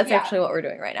 That's Yeah. actually what we're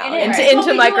doing right now. And it's Into what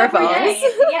we do every microphones.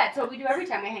 day. Yeah, it's what we do every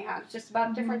time we hang out. It's just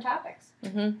about different topics.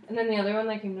 hmm And then the other one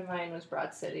that came to mind was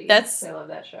Broad City. That's- I love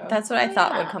that show. That's what I Oh,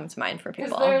 thought yeah. would come to mind for because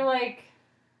people. they're like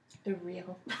they're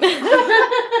real.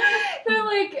 They're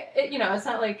like it's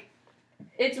not like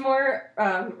it's more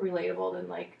relatable than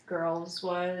like Girls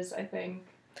was. I think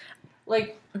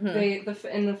like Mhm.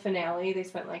 in the finale they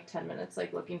spent like 10 minutes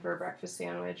like looking for a breakfast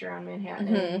sandwich around Manhattan.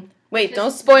 Mhm. Wait, Just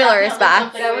don't spoilers, definitely Beth.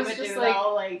 something That we was would just do, like-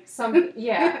 though. like Some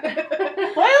yeah.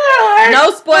 spoiler alert.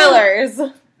 No spoilers.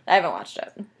 I haven't watched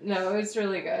it. No, it's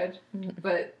really good. Mhm.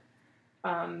 But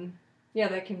yeah,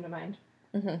 that came to mind.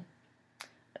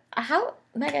 How,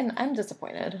 Megan? I'm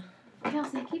disappointed.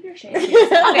 Kelsey, keep your shade. Okay,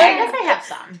 I guess I have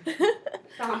some.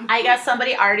 Um, I guess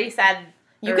somebody already said.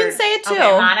 You or- can say it too.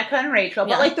 Okay, Monica and Rachel,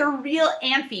 but Yeah. like they're real,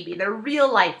 and Phoebe, they're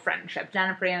real life friendship.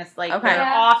 Jennifer and Aniston, like Okay. they're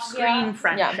Yeah, off screen yeah.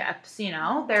 friendships. You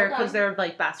know, they're Hold on. because they're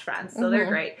like best friends, so they're Mhm.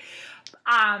 great.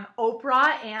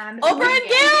 Oprah and Oprah and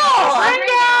Gail! Oprah and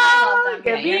I love them.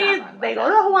 Gail. Yeah, you're Give not me- wrong they about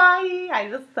go to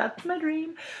Hawaii. That's my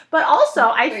dream. But also,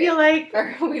 I Wait. feel like,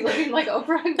 Are we living like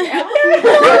Oprah and Gail?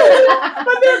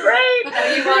 but they're great. But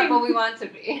we want what we want to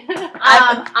be.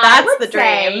 I That's would the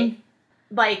dream. say,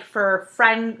 like for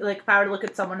friend, like if I were to look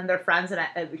at someone and their friends and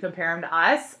I compare them to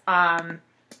us,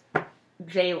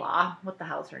 J Law, what the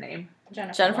hell's her name?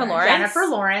 Jennifer Lawrence? Jennifer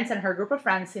Lawrence and her group of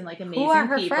friends seem like amazing are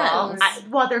her people. friends?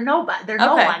 Well, they're nobody. They're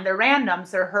no Okay. one. They're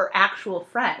randoms. They're her actual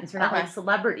friends. They're not Okay. like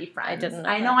celebrity friends. I didn't know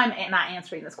I that. know I'm not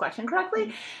answering this question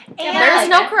correctly. And There's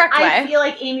no correct I way. feel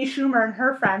like Amy Schumer and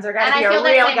her friends are And going to I be feel a the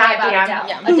real same way about goddamn. Adele.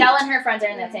 Yeah. Adele and her friends are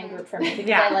in that same group for me because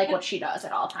Yeah. I like what she does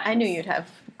at all times. I knew you'd have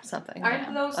something.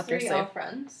 Aren't those up your three sleeve. all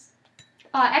friends?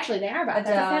 Actually, they are, but that's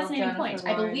a Adele, fascinating Jennifer point.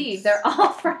 I Lawrence. believe they're all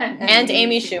friends. And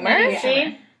Amy Schumer? Yeah.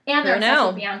 See? And they're Who obsessed knew?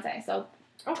 with Beyonce, so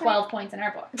Okay. 12 points in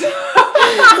our book.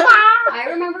 I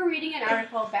remember reading an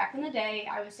article back in the day.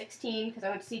 I was 16 because I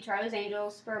went to see Charlie's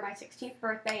Angels for my 16th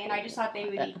birthday, and I just thought they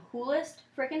were the coolest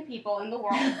freaking people in the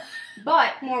world.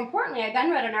 But more importantly, I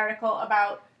then read an article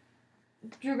about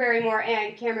Drew Barrymore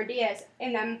and Cameron Diaz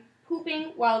and them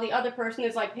pooping while the other person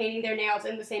is like painting their nails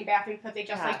in the same bathroom because they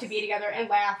just like to be together and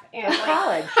laugh and like.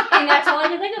 College. And that's all I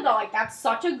can think of though. Like that's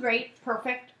such a great,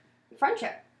 perfect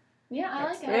friendship. Yeah, I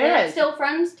like It it. They're is. still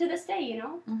friends to this day, you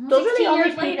know. Those are the 16 only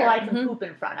years people later. I can Mhm. poop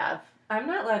in front of. I'm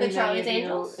not letting The Charlie's any of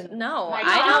you Angels? in- No, My I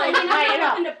college- don't. I mean, I'm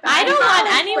not looking to- I don't want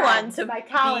college anyone friends, to my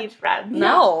college be- friends.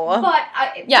 No. But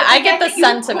Yeah, but I the get fact the that you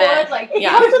sentiment. could, like, It Yeah.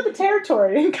 comes with the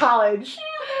territory in college.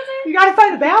 You gotta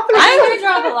find a bathroom. I'm gonna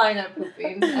draw the line at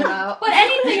pooping. I'm out. But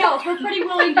anything else, we're pretty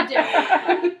willing to do.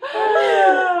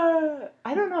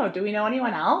 I don't know. Do we know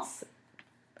anyone else?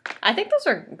 I think those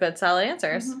are good, solid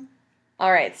answers.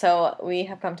 All right, so we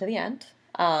have come to the end.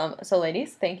 So,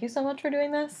 ladies, thank you so much for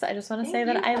doing this. I just want to say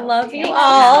that I love you Thank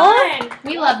all.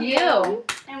 We love you.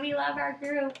 And we love our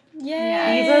group.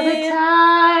 Yay! These are the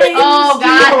times. Oh,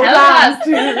 God, to hold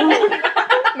help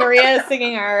on to. Maria is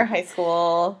singing our high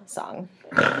school song.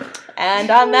 And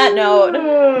on that note,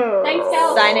 Thanks,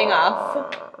 Kel. signing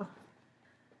off.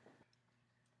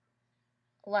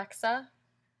 Alexa,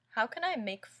 how can I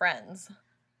make friends?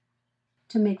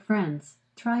 To make friends,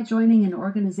 try joining an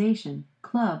organization,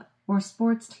 club, or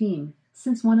sports team,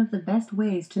 since one of the best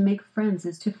ways to make friends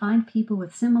is to find people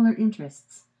with similar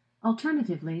interests.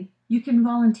 Alternatively, you can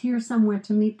volunteer somewhere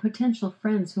to meet potential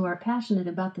friends who are passionate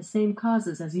about the same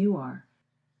causes as you are.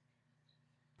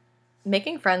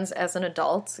 Making friends as an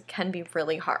adult can be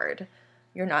really hard.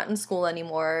 You're not in school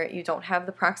anymore. You don't have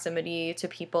the proximity to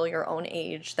people your own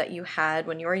age that you had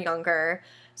when you were younger.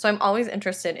 So I'm always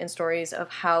interested in stories of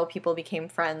how people became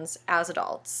friends as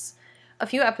adults. A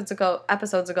few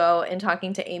episodes ago, in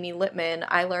talking to Amy Littman,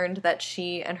 I learned that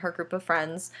she and her group of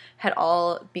friends had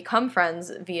all become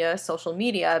friends via social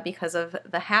media because of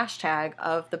the hashtag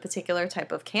of the particular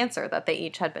type of cancer that they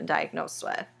each had been diagnosed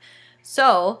with.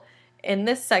 So, in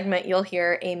this segment, you'll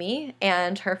hear Amy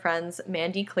and her friends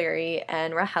Mandy Cleary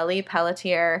and Raheli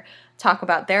Pelletier talk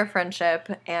about their friendship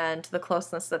and the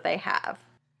closeness that they have.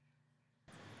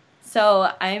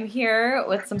 So I'm here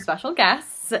with some special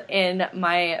guests in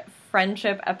my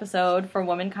friendship episode for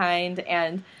Womankind,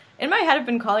 and in my head I've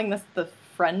been calling this the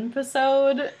friend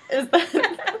episode. Is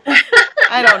that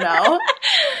I don't know.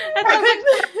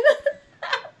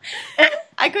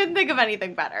 I couldn't think of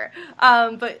anything better.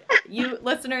 But you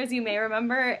listeners, you may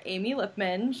remember Amy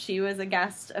Lippman. She was a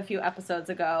guest a few episodes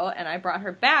ago, and I brought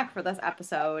her back for this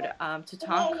episode to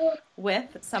talk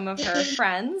with some of her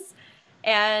friends.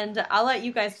 And I'll let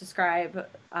you guys describe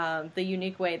the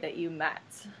unique way that you met.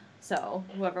 So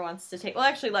whoever wants to take... Well,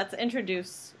 actually, let's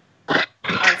introduce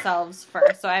our ourselves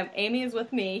first. So Amy is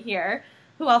with me here.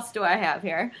 Who else do I have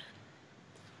here?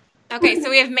 Okay, so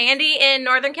we have Mandy in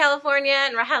Northern California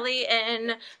and Raheli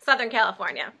in Southern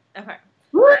California. Okay.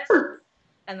 Woo!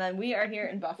 And then we are here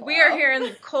in Buffalo. We are here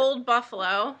in cold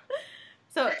Buffalo.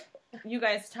 So you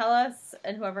guys tell us,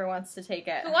 and whoever wants to take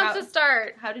it. Who wants to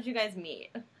start? How did you guys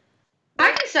meet?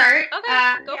 I can start.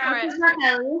 Okay, go for this it. is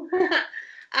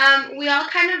Raheli. We all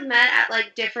kind of met at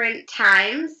like different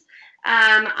times.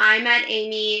 I met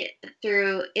Amy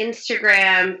through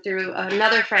Instagram through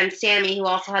another friend, Sammy, who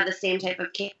also had the same type of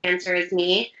cancer as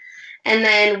me. And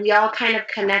then we all kind of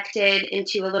connected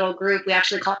into a little group. We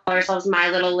actually call ourselves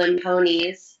My Little Limb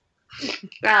Ponies.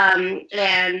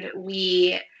 And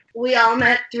we all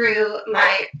met through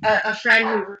a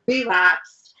friend who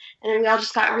relapsed. And then we all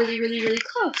just got really, really, really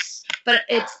close. But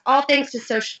it's all thanks to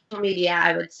social media,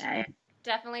 I would say.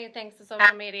 Definitely thanks to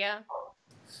social media.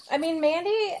 I mean,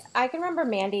 Mandy, I can remember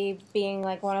Mandy being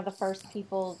like one of the first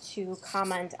people to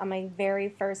comment on my very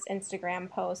first Instagram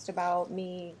post about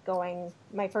me going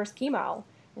my first chemo.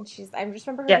 And I just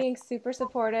remember her being super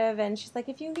supportive, and she's like,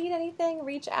 if you need anything,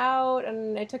 reach out.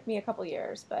 And it took me a couple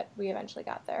years, but we eventually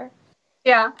got there.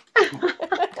 Yeah.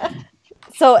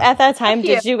 So at that time,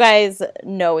 did you guys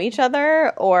know each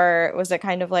other, or was it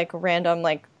kind of like random,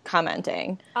 like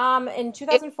commenting? In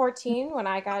 2014, when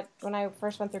I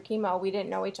first went through chemo, we didn't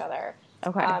know each other.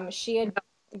 Okay.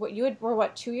 Were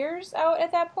what, 2 years out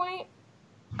at that point?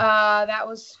 That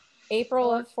was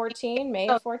April of 14, May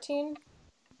of 14.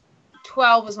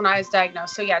 12 was when I was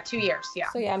diagnosed. So yeah, 2 years. Yeah.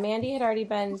 So yeah, Mandy had already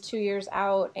been 2 years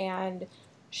out, and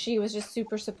she was just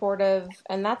super supportive,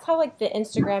 and that's how like the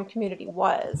Instagram community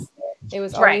was. It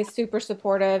was always super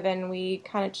supportive, and we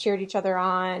kind of cheered each other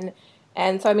on.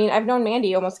 And so, I mean, I've known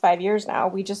Mandy almost 5 years now.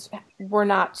 We just were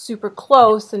not super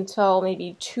close until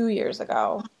maybe 2 years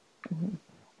ago. Mm-hmm.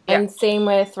 And same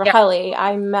with Raheli.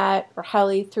 I met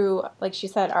Raheli through, like she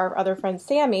said, our other friend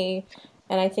Sammy,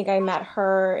 and I think I met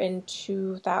her in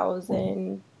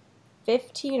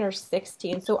 2015 or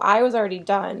 16. So I was already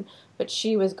done, but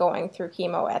she was going through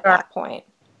chemo at that point.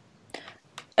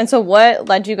 And so what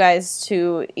led you guys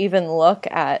to even look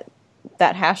at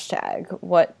that hashtag?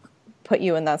 What put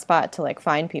you in that spot to like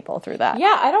find people through that?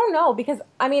 Yeah, I don't know, because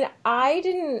I mean, I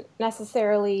didn't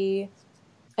necessarily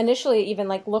initially even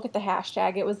like look at the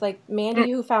hashtag. It was like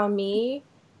Mandy who found me,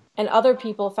 and other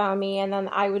people found me, and then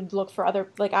I would look for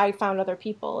I found other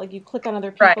people. Like you click on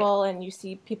other people and you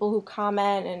see people who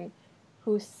comment and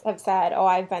who have said, oh,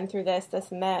 I've been through this,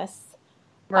 this, and this.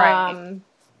 Right.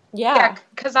 Yeah,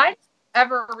 because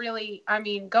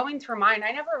going through mine,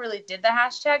 I never really did the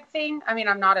hashtag thing. I mean,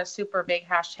 I'm not a super big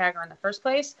hashtagger in the first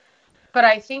place, but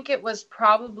I think it was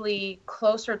probably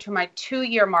closer to my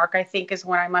 2-year mark, I think, is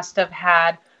when I must have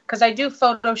had, because I do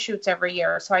photo shoots every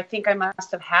year, so I think I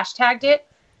must have hashtagged it.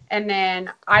 And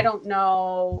then I don't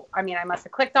know, I mean, I must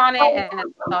have clicked on it and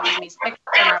then saw Amy's picture,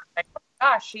 and I was like, oh,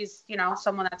 gosh, she's,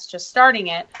 someone that's just starting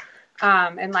it.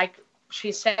 And like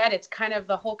she said, it's kind of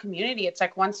the whole community. It's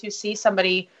like once you see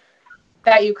somebody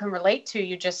that you can relate to,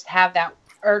 you just have that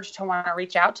urge to want to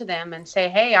reach out to them and say,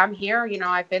 hey, I'm here.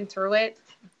 I've been through it.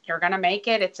 You're going to make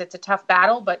it. It's a tough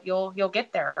battle, but you'll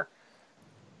get there.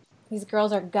 These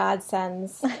girls are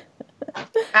godsends.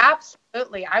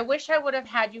 Absolutely. I wish I would have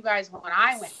had you guys when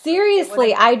I went.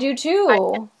 Seriously, I do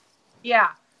too. Yeah.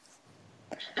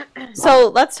 So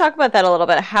let's talk about that a little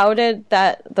bit. How did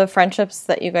the friendships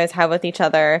that you guys have with each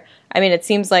other, I mean, it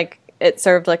seems like it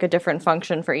served like a different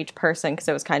function for each person because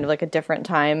it was kind of like a different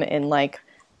time in like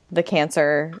the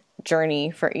cancer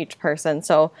journey for each person.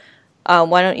 So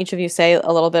why don't each of you say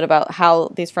a little bit about how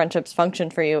these friendships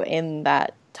functioned for you in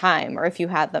that time, or if you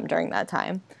had them during that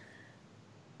time?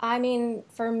 I mean,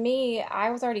 for me, I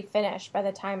was already finished by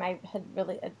the time I had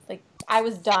really, I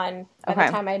was done by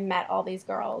the time I met all these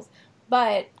girls.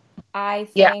 But I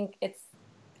think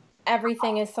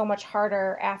everything is so much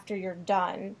harder after you're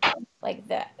done. Like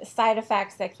the side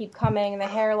effects that keep coming, the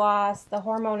hair loss, the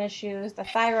hormone issues, the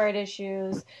thyroid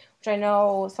issues, which I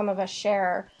know some of us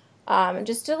share.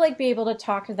 Just to like be able to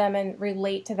talk to them and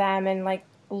relate to them and like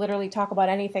literally talk about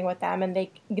anything with them, and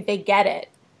they get it,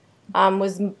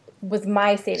 was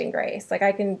my saving grace. Like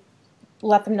I can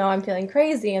let them know I'm feeling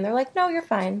crazy, and they're like, no, you're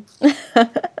fine.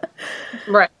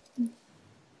 Right.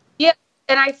 Yeah,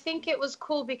 and I think it was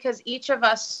cool because each of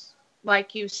us,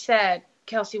 like you said,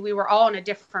 Kelsey, we were all in a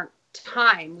different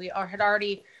time. We had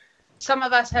already, some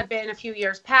of us had been a few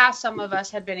years past, some of us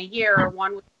had been a year,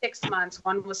 one was 6 months,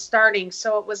 one was starting.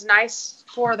 So it was nice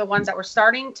for the ones that were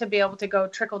starting to be able to go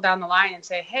trickle down the line and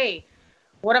say, hey,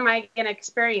 what am I going to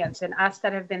experience? And us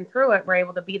that have been through it, we're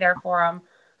able to be there for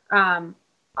them.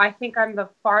 I think I'm the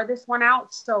farthest one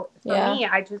out. So for Yeah. me,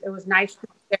 it was nice to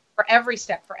be there for every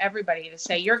step, for everybody to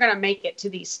say, you're going to make it to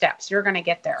these steps. You're going to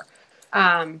get there.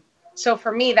 So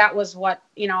for me, that was what,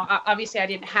 obviously I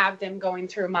didn't have them going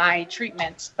through my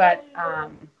treatments, but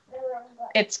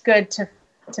it's good to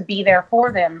be there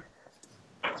for them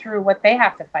through what they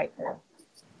have to fight through.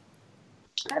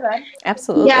 Hi, bud.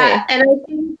 Absolutely. Yeah,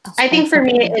 and I think for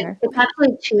me it's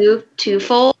actually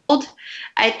twofold.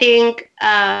 I think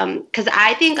because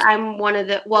I think I'm one of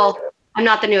the I'm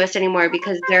not the newest anymore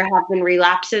because there have been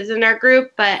relapses in our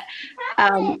group, but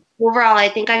overall I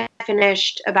think I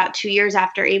finished about 2 years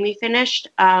after Amy finished.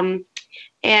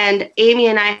 And Amy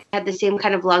and I had the same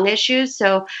kind of lung issues.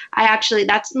 So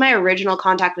that's my original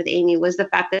contact with Amy, was the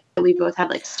fact that we both had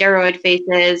like steroid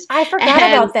faces. I forgot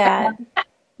about that.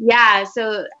 Yeah.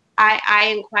 So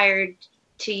I inquired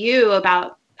to you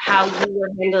about how you were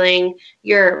handling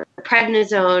your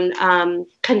prednisone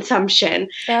consumption.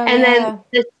 And then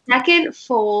the second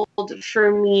fold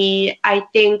for me, I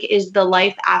think, is the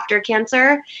life after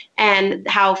cancer, and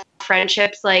how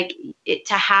friendships, like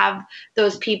to have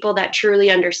those people that truly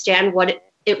understand what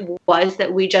it was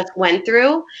that we just went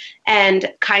through,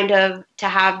 and kind of to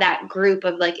have that group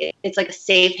of like, it's like a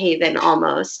safe haven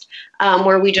almost,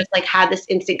 where we just like had this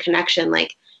instant connection,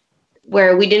 like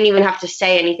where we didn't even have to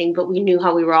say anything, but we knew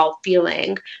how we were all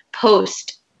feeling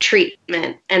post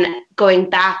treatment and going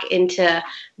back into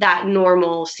that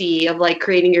normalcy of like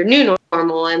creating your new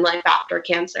normal and life after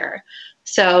cancer.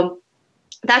 So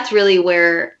that's really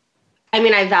where,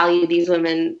 I value these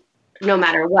women no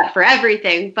matter what for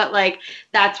everything, but like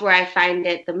that's where I find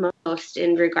it the most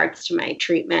in regards to my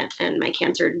treatment and my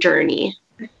cancer journey.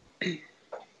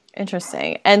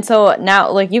 Interesting. And so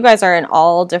now, like, you guys are in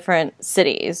all different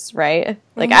cities, right?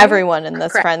 Like, everyone in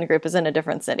this friend group is in a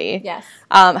different city. Yes.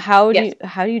 How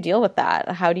do you deal with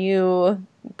that? How do you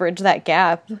bridge that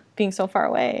gap being so far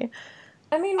away?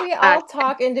 We all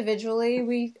talk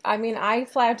individually. I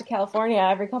fly out to California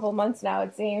every couple of months now,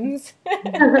 it seems.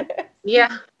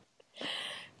 Yeah.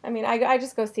 I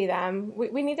just go see them.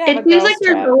 We need to have it a girls' seems like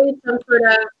trip. there's always some sort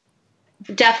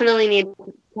of definitely needs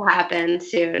to happen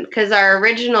soon, because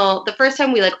the first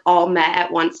time we like all met at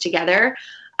once together,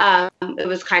 it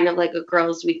was kind of like a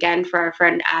girls' weekend for our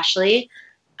friend Ashley,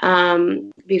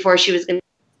 before she was going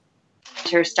to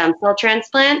get her stem cell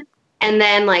transplant. And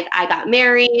then like I got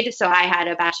married, so I had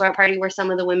a bachelorette party where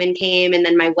some of the women came, and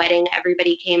then my wedding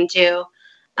everybody came to.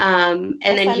 And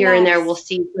then here and there we'll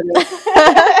see.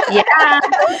 Yeah.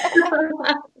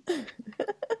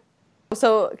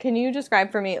 So can you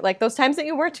describe for me, like, those times that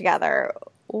you were together,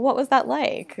 what was that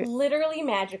like? Literally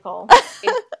magical.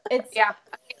 It's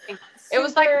it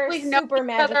was like we've known super each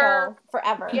magical other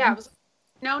forever. Yeah, it was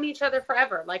known each other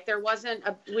forever. Like there wasn't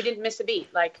we didn't miss a beat.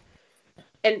 Like,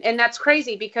 and that's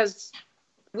crazy because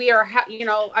we are,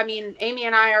 Amy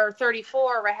and I are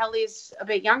 34. Raheli's a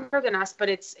bit younger than us, but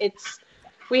it's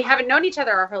we haven't known each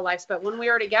other our whole lives. But when we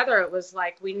were together, it was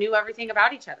like we knew everything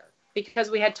about each other because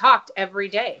we had talked every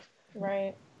day.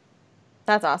 Right.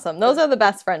 That's awesome. Those are the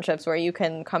best friendships, where you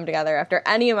can come together after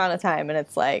any amount of time and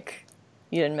it's like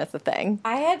you didn't miss a thing.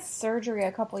 I had surgery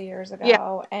a couple years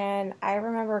ago, and I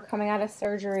remember coming out of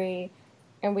surgery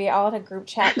and we all had a group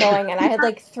chat going, and I had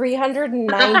like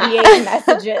 398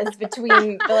 messages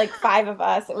between the like 5 of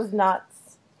us. It was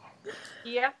nuts.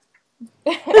 Yeah.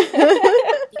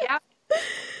 Yeah.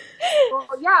 Well,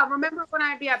 yeah. Remember when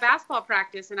I'd be at basketball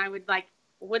practice and I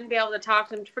wouldn't be able to talk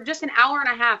to them for just an hour and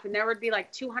a half, and there would be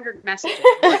like 200 messages.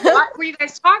 Like, what were you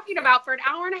guys talking about for an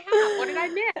hour and a half? What did I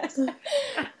miss?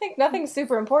 I think nothing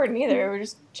super important either. We were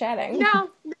just chatting. No.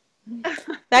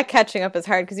 That catching up is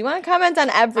hard because you want to comment on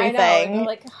everything. I know,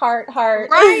 like heart,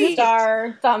 right.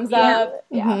 Star, thumbs up.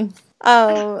 Yeah.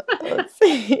 Let's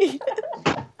see.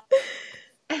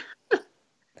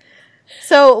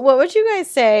 So what would you guys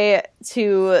say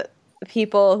to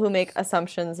people who make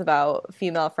assumptions about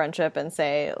female friendship and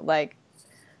say, like,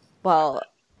 well,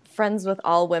 friends with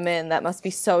all women, that must be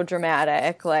so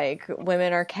dramatic, like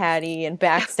women are catty and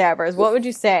backstabbers? What would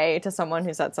you say to someone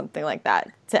who said something like that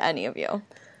to any of you?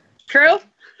 True?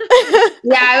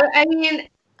 Yeah,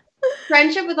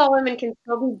 friendship with all women can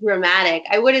still be dramatic.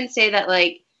 I wouldn't say that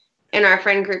like in our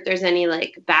friend group there's any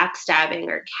like backstabbing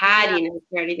or cattiness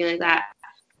or anything like that.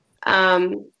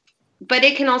 But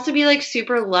it can also be like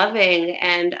super loving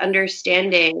and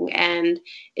understanding, and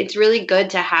it's really good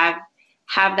to have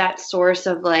that source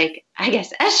of like, I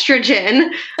guess, estrogen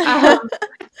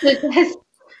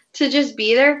to just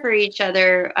be there for each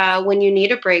other when you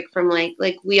need a break from like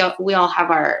we all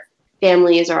have our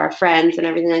families or our friends and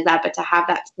everything like that, but to have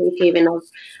that safe haven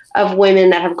of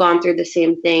women that have gone through the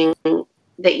same thing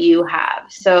that you have.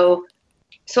 So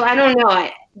So I don't know.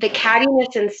 The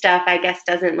cattiness and stuff, I guess,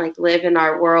 doesn't like live in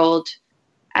our world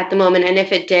at the moment. And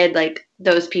if it did, like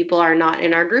those people are not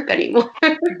in our group anymore.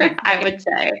 I would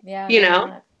say, Yeah, you they're know.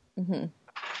 not. Hmm.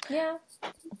 Yeah.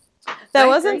 That I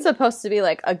wasn't agree. supposed to be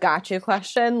like a gotcha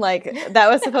question. Like that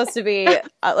was supposed to be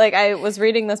like I was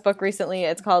reading this book recently.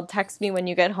 It's called Text Me When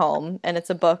You Get Home, and it's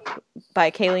a book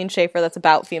by Kayleen Schaefer that's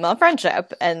about female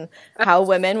friendship and how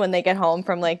women, when they get home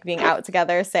from like being out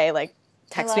together, say like,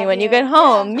 "Text me love when you you." get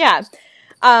home." Yeah.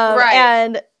 Right.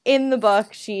 And in the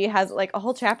book, she has like a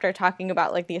whole chapter talking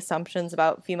about like the assumptions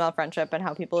about female friendship and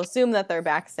how people assume that they're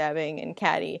backstabbing and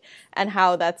catty, and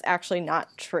how that's actually not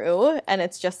true, and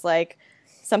it's just like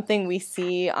something we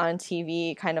see on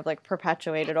TV kind of like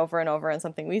perpetuated over and over, and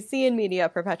something we see in media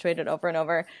perpetuated over and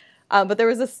over. But there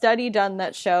was a study done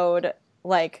that showed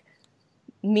like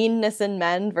meanness in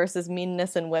men versus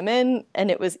meanness in women, and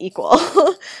it was equal.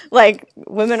 Like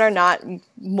women are not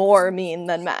more mean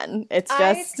than men. It's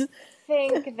just I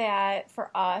think that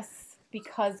for us,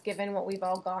 because given what we've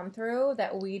all gone through,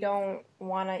 that we don't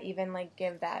want to even like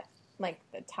give that like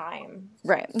the time.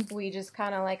 right. We just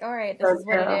kind of like, all right, this is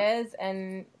what it is,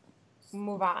 and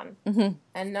move on. Hmm.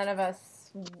 And none of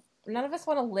us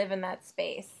want to live in that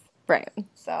space, Right.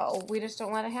 so we just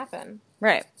don't let it happen.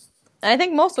 Right. And I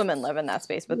think most women live in that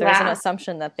space, but there's an Yeah.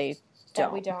 assumption that they don't.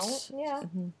 That we don't. Yeah.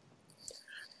 Mhm.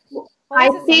 Well, I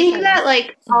that's think assumption. that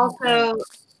like also,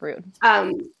 Rude.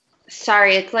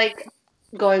 sorry, it's like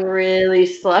going really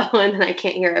slow and then I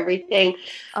can't hear everything.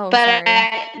 Oh, But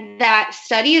sorry. that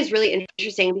study is really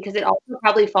interesting because it also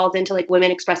probably falls into like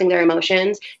women expressing their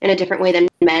emotions in a different way than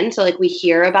men. So like we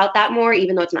hear about that more,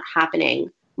 even though it's not happening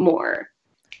more,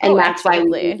 and Oh, that's why we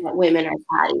absolutely. think that women are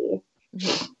catty.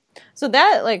 Mhm. So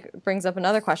that like brings up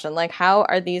another question. Like, how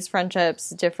are these friendships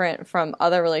different from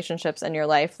other relationships in your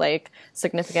life, like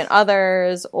significant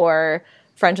others or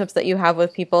friendships that you have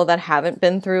with people that haven't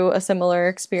been through a similar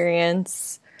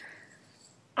experience?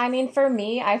 I mean, for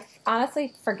me, I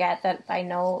honestly forget that I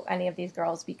know any of these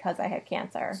girls because I had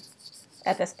cancer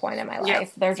at this point in my life. Yeah.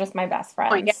 They're just my best Oh,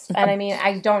 friends. yeah. And I mean,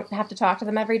 I don't have to talk to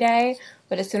them every day,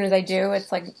 but as soon as I do,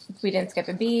 it's like we didn't skip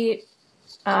a beat.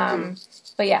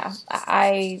 But yeah,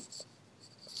 I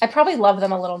probably love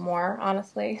them a little more,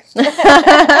 honestly.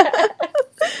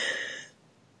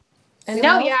 Anyone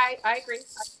No, else? yeah, I agree.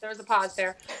 There was a pause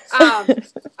there.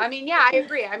 I mean, yeah, I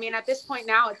agree. I mean, at this point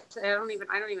now, I don't even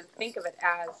think of it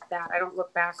as that. I don't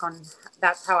look back on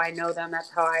that's how I know them.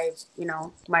 That's how I,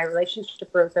 my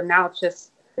relationship with them. Now it's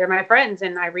just they're my friends,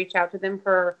 and I reach out to them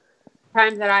for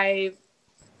times that I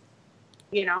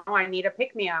need a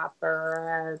pick me up,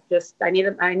 or just I need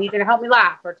you to help me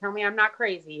laugh, or tell me I'm not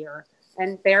crazy,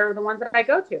 and they're the ones that I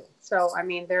go to. So, I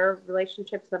mean, their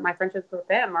relationships, that my friendships with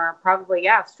them are probably,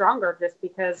 stronger just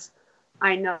because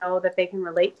I know that they can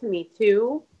relate to me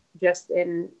too, just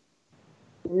in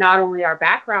not only our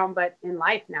background, but in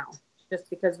life now, just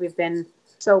because we've been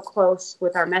so close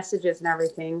with our messages and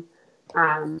everything.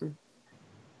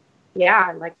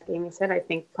 Like Amy said, I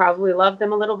think probably love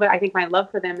them a little bit. I think my love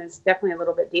for them is definitely a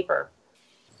little bit deeper.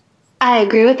 I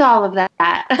agree with all of that.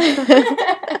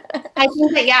 I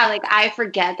think that, like I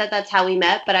forget that that's how we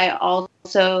met, but I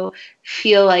also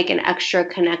feel like an extra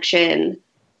connection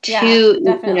to each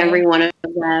and every one of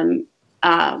them,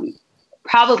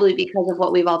 probably because of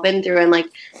what we've all been through and like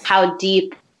how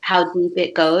deep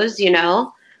it goes,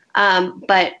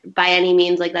 but by any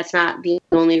means, like that's not the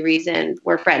only reason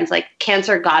we're friends. Like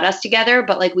cancer got us together,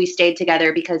 but like we stayed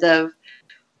together because of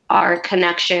our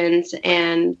connections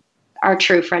and our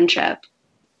true friendship.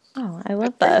 Oh, I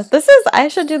love this. I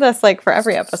should do this like for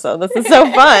every episode. This is so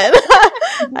fun.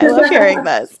 I love hearing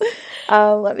this.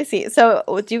 Let me see. So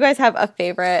do you guys have a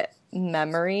favorite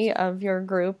memory of your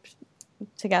group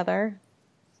together?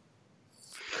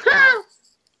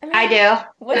 I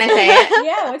do. Can I say it?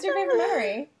 Yeah, what's your favorite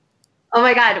memory? Oh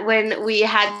my God, when we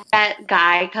had that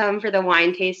guy come for the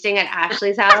wine tasting at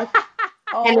Ashley's house.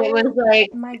 And it was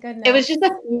like, my goodness. It was just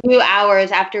a few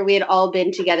hours after we had all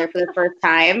been together for the first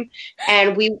time.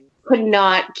 And we could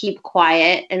not keep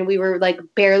quiet. And we were like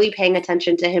barely paying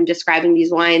attention to him describing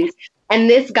these wines. And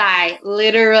this guy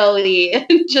literally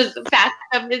just packed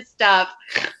up his stuff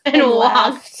and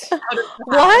walked.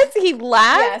 What? He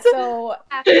laughed? Yeah, so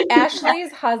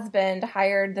Ashley's husband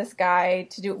hired this guy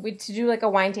to do like a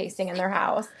wine tasting in their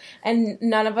house, and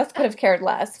none of us could have cared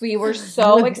less. We were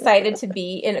so excited to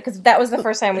be in it because that was the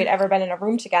first time we'd ever been in a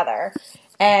room together.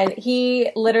 And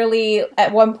he literally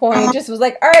at one point just was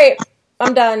like, "All right,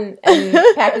 I'm done," and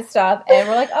packed his stuff. And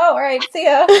we're like, "Oh, all right, see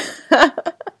ya."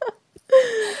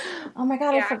 Oh my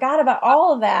God, I forgot about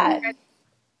all of that.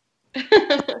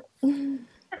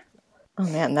 Oh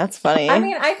man, that's funny. I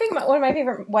mean, I think one of my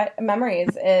favorite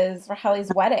memories is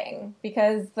Raheli's wedding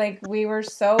because like we were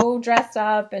so dressed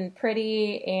up and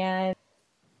pretty, and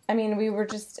I mean we were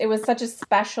it was such a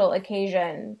special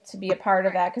occasion to be a part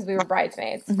of that because we were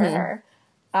bridesmaids for her.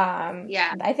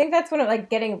 Yeah. I think that's when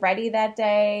like getting ready that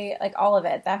day, like all of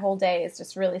it, that whole day is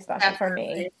just really special for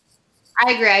me.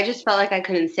 I agree. I just felt like I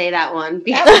couldn't say that one.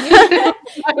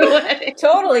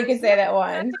 Totally could say that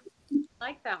one. I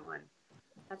like that one.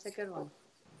 That's a good one.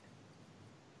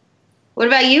 What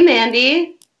about you,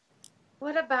 Mandy?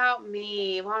 What about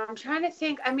me? Well, I'm trying to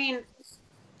think. I mean,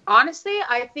 honestly,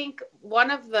 I think one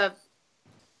of the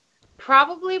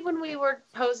probably when we were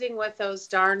posing with those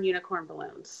darn unicorn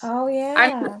balloons. Oh yeah.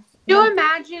 Can you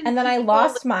imagine? And then I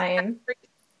lost mine.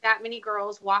 That many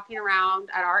girls walking around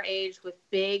at our age with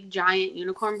big, giant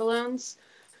unicorn balloons.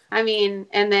 I mean,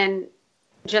 and then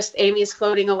just Amy's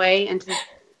floating away into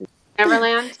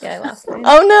Neverland. Yeah, I lost mine.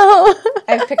 Oh no!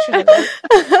 I have pictures of it.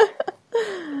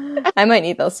 I might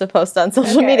need those to post on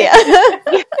social media.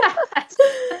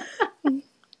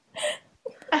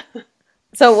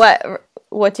 So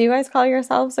what do you guys call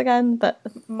yourselves again?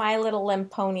 My Little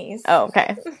Limp Ponies. Oh,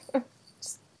 okay.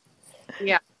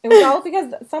 Yeah. It was all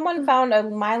because someone found a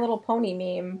My Little Pony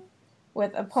meme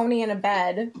with a pony in a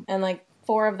bed and like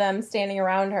 4 of them standing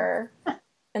around her.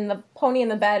 And the pony in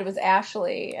the bed was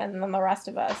Ashley, and then the rest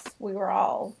of us, we were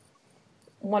all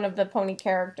one of the pony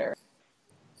characters.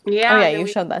 Yeah. Oh yeah, you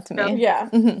showed that to me. Yeah.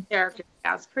 Character.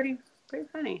 Yeah, it's pretty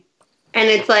funny. And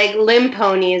it's like limb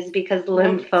ponies because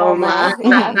lymphoma.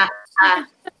 Yeah.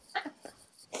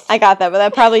 I got that, but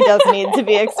that probably does need to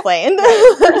be explained.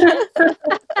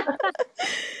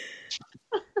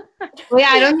 Well,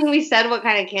 yeah, I don't think we said what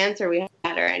kind of cancer we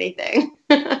had or anything.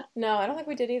 No, I don't think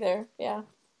we did either. Yeah.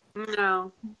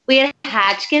 No. We had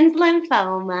Hodgkin's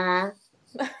lymphoma.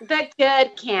 The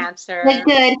good cancer. The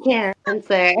good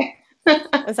cancer.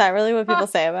 Is that really what people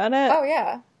say about it? Oh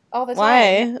yeah. All the time.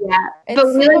 Why? Yeah. It's But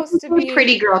we like supposed to be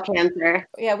pretty girl cancer.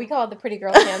 Yeah, we call it the pretty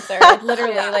girl cancer. Like,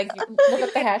 literally, like you look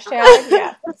up the hashtag.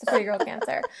 Yeah, it's the pretty girl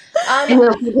cancer.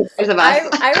 Pictures of us.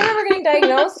 I remember getting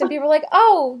diagnosed, and people were like,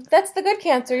 "Oh, that's the good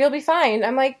cancer. You'll be fine."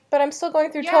 I'm like, "But I'm still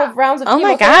going through 12 rounds of Oh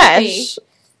my chemotherapy." gosh.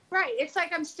 Right. It's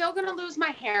like I'm still going to lose my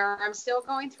hair. I'm still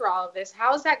going through all of this.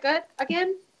 How is that good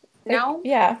again? No?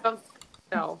 Yeah.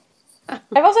 No.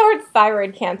 I've also heard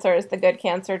thyroid cancer is the good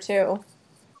cancer too.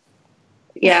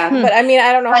 Yeah. But I mean,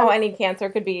 I don't know how any cancer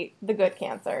could be the good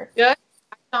cancer. Good.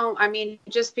 No, I mean,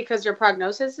 just because your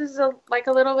prognosis is a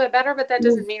little bit better, but that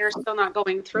doesn't mean you're still not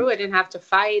going through it and have to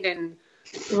fight and,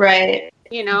 Right.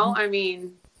 you know, I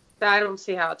mean, I don't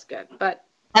see how it's good, but.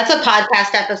 That's a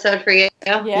podcast episode for you.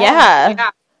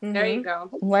 Yeah. There you go.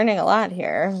 I'm learning a lot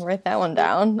here. Write that one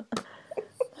down.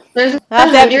 There's I'll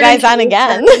have to have you guys on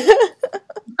again.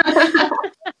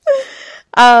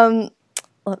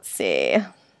 Let's see.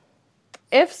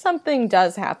 If something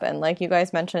does happen, like you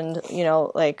guys mentioned, you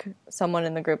know, like someone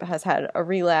in the group has had a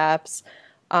relapse,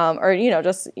 or, you know,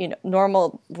 just, you know,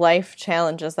 normal life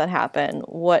challenges that happen,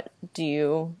 what do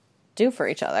you do for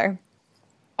each other?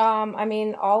 I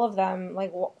mean, all of them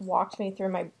like walked me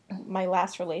through my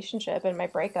last relationship and my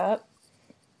breakup.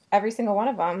 Every single one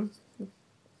of them.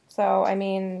 So, I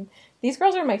mean, these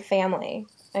girls are my family.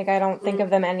 Like, I don't think of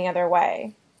them any other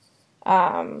way.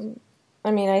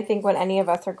 I mean, I think when any of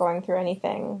us are going through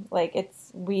anything, like,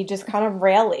 we just kind of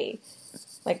rally.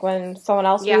 Like, when someone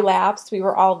else relapsed, we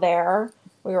were all there.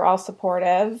 We were all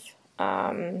supportive.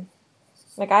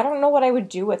 Like, I don't know what I would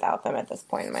do without them at this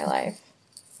point in my life.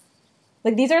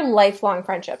 Like, these are lifelong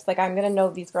friendships. Like, I'm going to know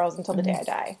these girls until the day I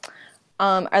die.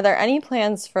 Are there any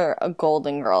plans for a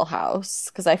Golden Girl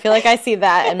house? Because I feel like I see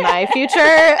that in my future.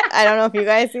 I don't know if you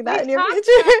guys see that in your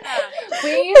future.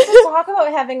 We used to talk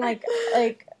about having, like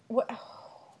what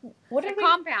a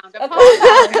compound. A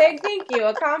compound. Thank you.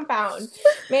 A compound.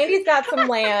 Mandy's got some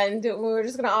land. We were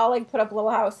just going to all, like, put up little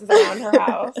houses around her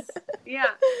house. Yeah.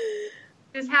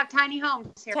 Just have tiny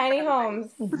homes here. Tiny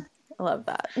homes. I love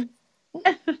that.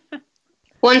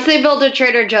 Once they build a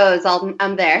Trader Joe's,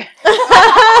 I'm there.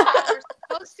 We're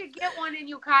supposed to get one in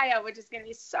Ukiah, which is going to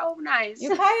be so nice.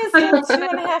 Ukiah's still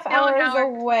 2.5 hours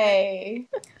away.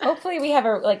 Hopefully we have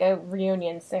a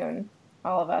reunion soon,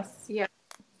 all of us. Yeah.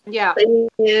 Yeah.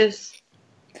 Please.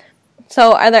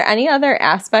 So are there any other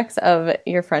aspects of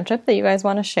your friendship that you guys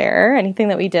want to share? Anything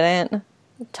that we didn't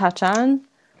touch on?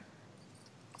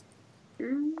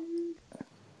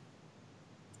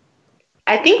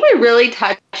 I think we really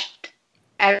touched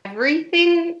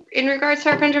everything in regards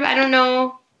to our friendship. I don't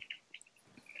know.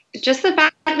 Just the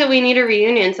fact that we need a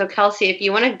reunion. So, Kelsey, if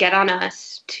you want to get on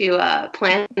us to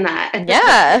plan that.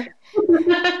 Yeah.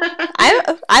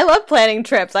 I love planning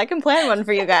trips. I can plan one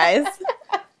for you guys.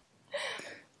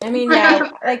 I mean,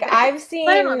 yeah, like I've seen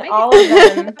all of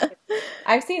them.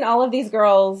 I've seen all of these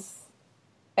girls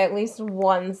at least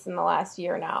once in the last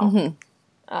year now. Mhm.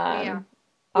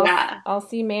 Yeah. I'll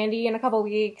see Mandy in a couple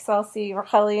weeks. I'll see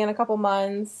Raquel in a couple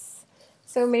months.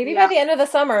 So maybe by the end of the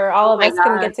summer, all of my us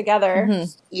can God. get together.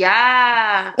 Mhm.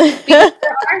 Yeah. Because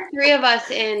there are 3 of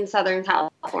us in Southern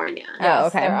California. Oh,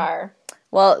 okay. There are.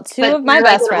 Well, 2 But of my you're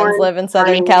like best an friends orange live in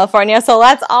Southern county. California, so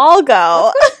let's all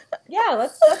go. Yeah,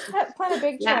 let's plan a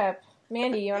big trip. Yeah.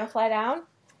 Mandy, you want to fly down?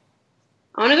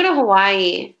 I want to go to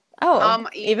Hawaii. Oh,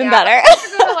 even yeah, better. I'd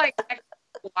rather go to like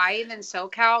Hawaii than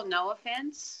SoCal. No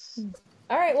offense.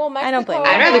 All right, well, Mexico. I don't blame you.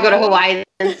 I'd rather go to Hawaii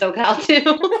than SoCal too.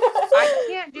 I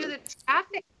can't do the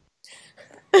traffic.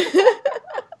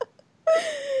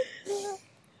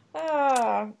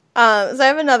 Ah. So I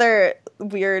have another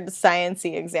weird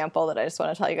sciencey example that I just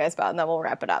want to tell you guys about, and then we'll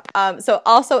wrap it up. So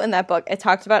also in that book, it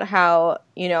talked about how,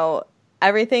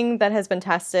 everything that has been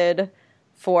tested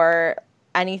for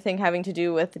anything having to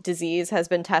do with disease has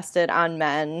been tested on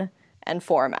men and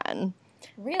for men.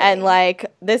 Really? And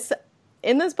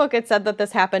in this book, it said that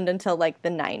this happened until the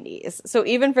 90s. So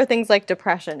even for things like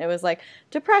depression, it was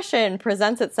depression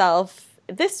presents itself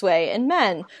this way in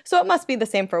men, so it must be the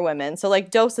same for women. So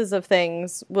doses of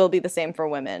things will be the same for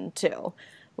women too,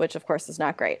 which of course is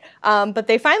not great. But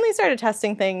they finally started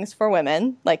testing things for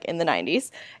women, in the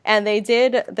 90s, and they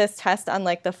did this test on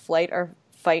the flight or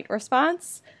fight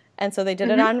response. And so they did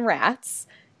it on rats,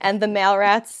 and the male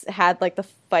rats had the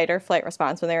fight or flight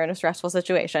response when they were in a stressful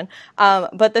situation.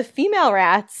 But the female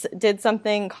rats did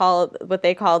something called what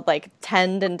they called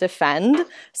tend and defend.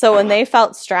 So when they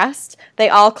felt stressed, they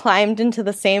all climbed into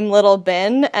the same little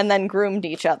bin and then groomed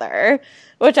each other,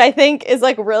 which I think is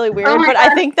really weird. Oh my but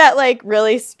God. I think that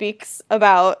really speaks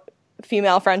about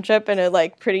female friendship in a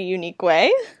pretty unique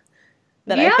way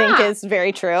that I think Yeah. is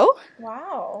very true.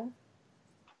 Wow.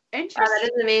 Oh, Interesting. that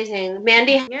is amazing.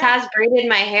 Mandy Yeah. has braided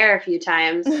my hair a few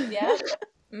times. Yeah.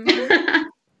 Mhm.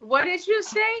 What did you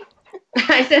say?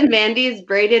 I said Mandy's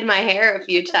braided my hair a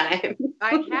few times.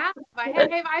 I have.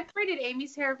 I braided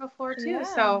Amy's hair before too. Yeah.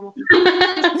 So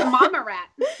just a mama rat.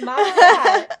 Mama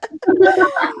rat.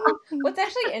 What's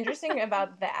actually interesting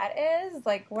about that is,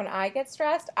 when I get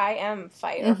stressed, I am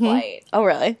fight or Mhm. flight. Oh,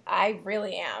 really? I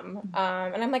really am.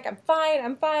 And I'm I'm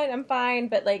fine.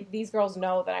 But, these girls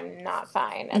know that I'm not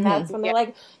fine. And Mhm. that's when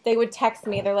they're they would text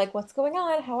me. They're like, what's going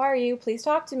on? How are you? Please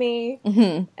talk to me.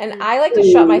 Mm-hmm. And I like to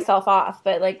shut myself off.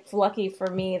 But, lucky for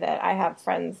me that I have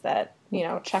friends that,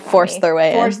 check on Force me. their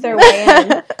way in. Force their way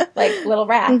in. Like little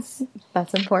rats.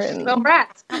 That's important. Little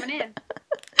rats coming in.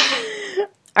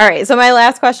 All right, so my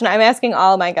last question, I'm asking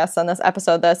all my guests on this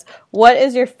episode this. What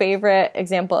is your favorite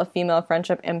example of female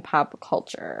friendship in pop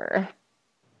culture?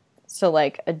 So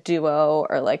a duo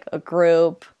or a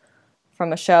group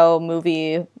from a show,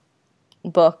 movie,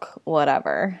 book,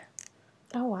 whatever.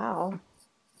 Oh, wow.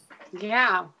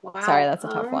 Yeah. Wow. Sorry, that's a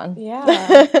tough one.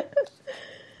 Yeah.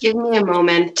 Give me a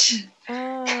moment.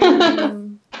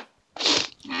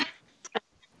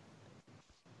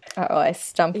 Uh-oh, I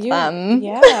stumped You- them.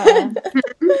 Yeah.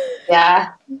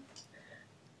 Yeah.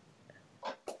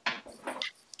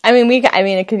 I mean,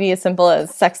 it could be as simple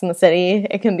as Sex in the City.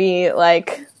 It can be anything.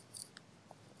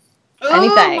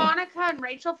 Monica and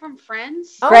Rachel from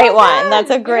Friends. Oh Great my one. God, That's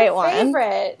a your great one.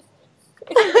 Favorite.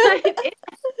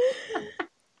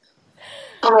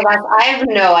 Oh my gosh, I have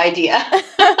no idea.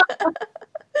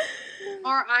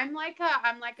 Or I'm like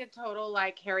a total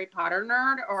Harry Potter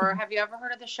nerd. Or have you ever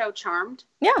heard of the show Charmed?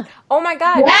 Yeah. Oh my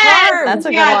God. Yes! Charmed. That's a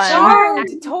good Yeah, one.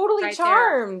 Charmed. Totally Right there.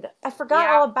 Charmed. I forgot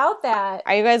Yeah. all about that.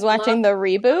 Are you guys watching the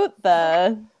reboot?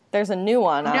 There's a new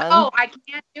one on. No, I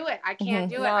can't do it. I can't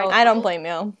do it. No. I don't blame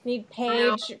you. Need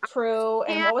Paige, Prue,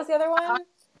 and what was the other one?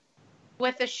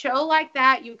 With a show like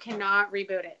that, you cannot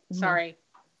reboot it. Sorry.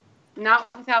 Not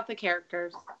without the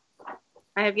characters.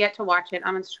 I have yet to watch it.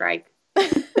 I'm on strike.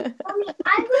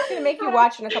 I'm gonna make you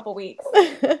watch in a couple weeks.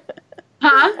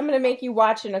 Huh? I'm gonna make you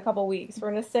watch in a couple weeks. We're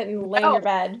gonna sit and lay in your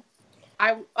bed.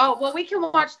 Well, we can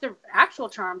watch the actual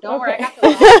Charm. Don't worry. Okay. I got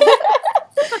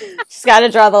the Just got to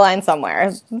draw the line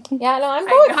somewhere. Yeah, no, I'm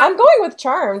going with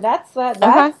Charm. That's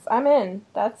I'm in.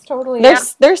 That's totally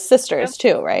There's sisters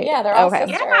too, right? Yeah, they're all okay.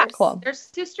 sisters. Yeah, Cool. They're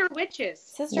sister witches.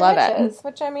 Sister Love it. witches,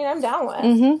 which I'm down with.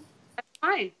 Mm-hmm.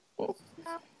 Fine.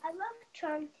 I love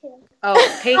Charm too.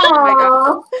 Oh, Paige, my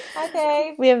God. Hi,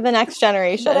 babe. We have the next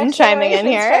generation The next chiming in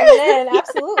generation's here. chiming in,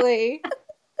 absolutely.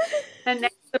 The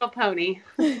next little pony.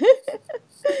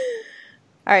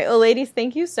 All right, well, ladies,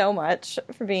 thank you so much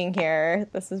for being here.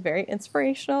 This is very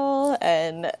inspirational,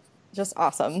 and just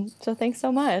awesome. So thanks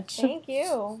so much. Thank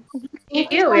you.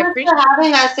 Thank you so much for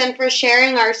having us and for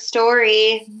sharing our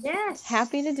story. Yes.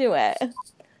 Happy to do it.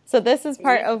 So this is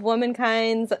part of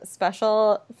Womankind's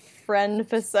special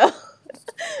friendship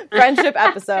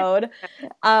episode.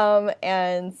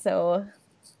 And so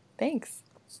thanks.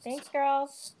 Thanks,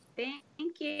 girls.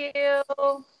 Thank you.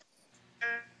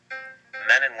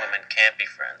 Men and women can't be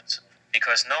friends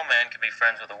because no man can be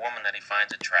friends with a woman that he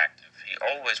finds attractive. He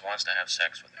always wants to have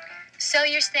sex with her. So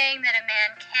you're saying that a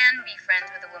man can be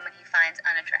friends with a woman he finds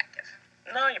unattractive?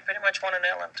 No, you pretty much want to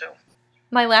nail him too.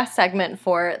 My last segment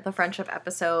for the friendship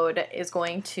episode is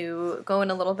going to go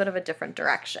in a little bit of a different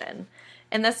direction.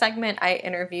 In this segment, I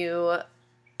interview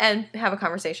and have a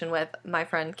conversation with my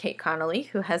friend Kate Connolly,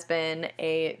 who has been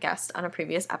a guest on a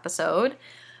previous episode.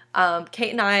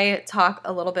 Kate and I talk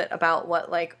a little bit about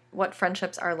what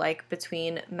friendships are like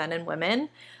between men and women,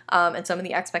 and some of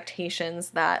the expectations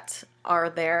that are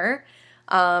there.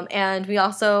 And we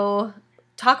also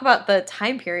talk about the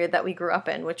time period that we grew up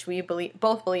in, which we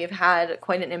both believe had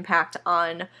quite an impact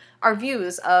on our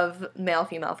views of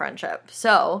male-female friendship.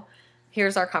 So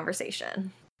here's our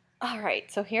conversation. All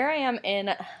right, so here I am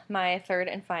in my third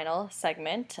and final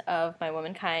segment of my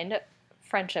Womankind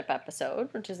friendship episode,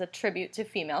 which is a tribute to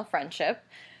female friendship.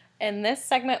 In this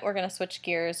segment, we're going to switch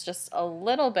gears just a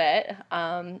little bit.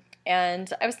 And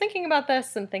I was thinking about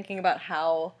this and thinking about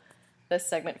how this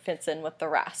segment fits in with the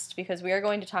rest, because we are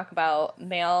going to talk about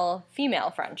male-female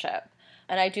friendship.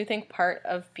 And I do think part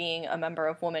of being a member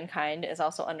of Womankind is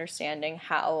also understanding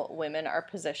how women are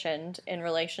positioned in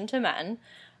relation to men.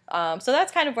 So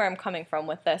that's kind of where I'm coming from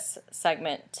with this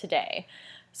segment today.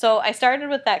 So I started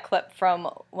with that clip from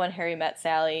When Harry Met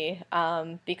Sally,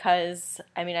 because,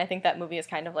 I think that movie is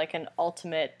kind of like an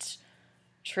ultimate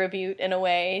tribute, in a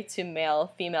way, to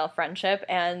male-female friendship.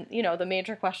 And, the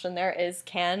major question there is,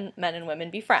 can men and women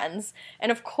be friends?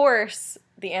 And of course,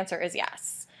 the answer is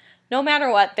yes. No matter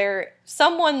what,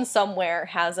 someone somewhere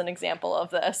has an example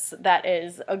of this that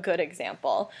is a good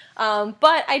example.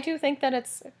 But I do think that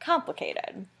it's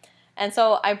complicated. And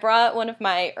so I brought one of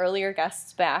my earlier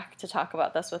guests back to talk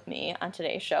about this with me on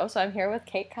today's show. So I'm here with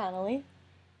Kate Connolly.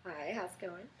 Hi, how's it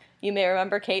going? You may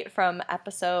remember Kate from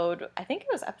episode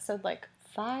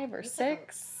 5 or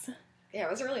 6. Yeah, it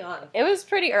was early on. It was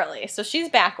pretty early. So she's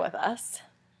back with us.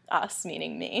 Us,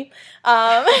 meaning me.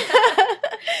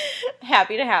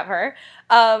 Happy to have her.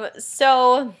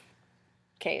 So,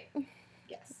 Kate.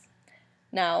 Yes.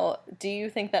 Now, do you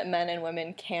think that men and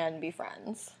women can be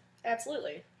friends?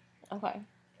 Absolutely. Okay.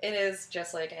 It is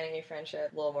just like any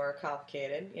friendship, a little more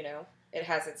complicated, It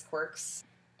has its quirks.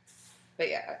 But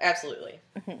yeah, absolutely.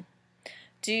 Mm-hmm.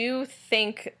 Do you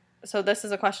think, so this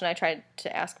is a question I tried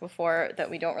to ask before that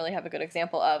we don't really have a good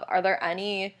example of. Are there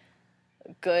any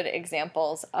good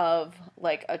examples of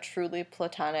like a truly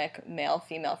platonic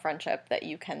male-female friendship that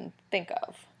you can think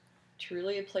of?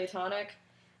 Truly platonic?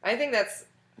 I think that's,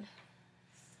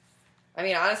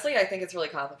 honestly, I think it's really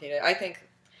complicated. I think,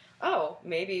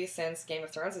 maybe since Game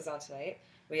of Thrones is on tonight,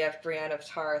 we have Brienne of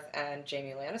Tarth and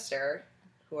Jaime Lannister,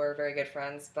 who are very good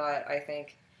friends, but I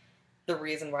think the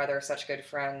reason why they're such good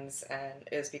friends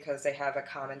is because they have a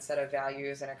common set of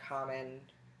values and a common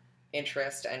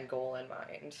interest and goal in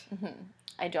mind. Mm-hmm.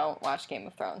 I don't watch Game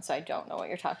of Thrones, so I don't know what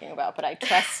you're talking about, but I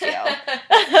trust you.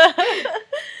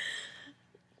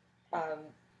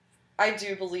 I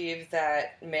do believe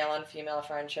that male and female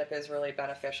friendship is really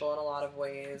beneficial in a lot of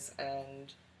ways,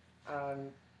 and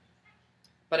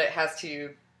but it has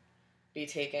to be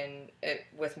taken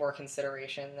with more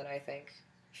consideration than I think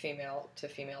female to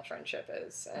female friendship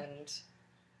is, and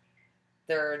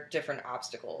there are different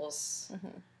obstacles.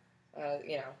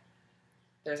 Mm-hmm.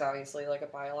 There's obviously like a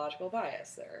biological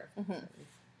bias there. Mm-hmm.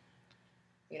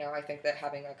 I think that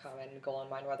having a common goal in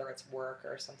mind, whether it's work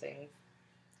or something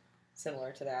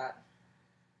similar to that,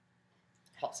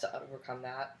 helps to overcome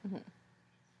that. Mm-hmm.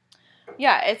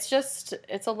 Yeah,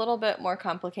 it's a little bit more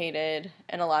complicated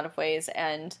in a lot of ways,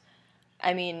 and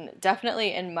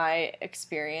definitely in my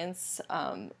experience,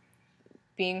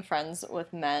 being friends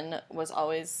with men was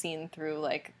always seen through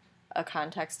like a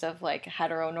context of like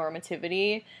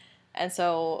heteronormativity. And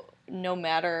so no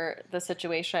matter the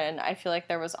situation, I feel like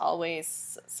there was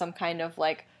always some kind of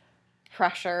like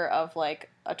pressure of like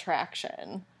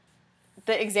attraction.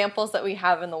 The examples that we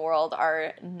have in the world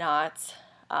are not,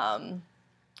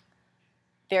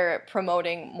 they're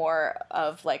promoting more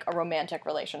of like a romantic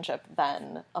relationship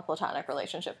than a platonic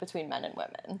relationship between men and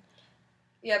women.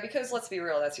 Yeah, because let's be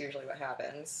real, that's usually what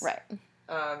happens. Right.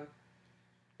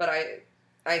 But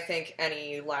I think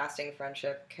any lasting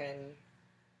friendship can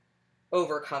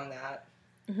overcome that,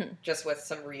 mm-hmm. just with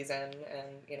some reason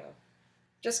and,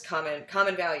 just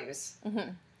common values.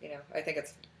 You know, I think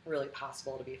it's really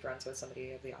possible to be friends with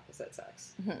somebody of the opposite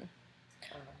sex.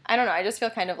 I don't know. I just feel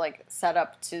kind of like set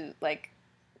up to like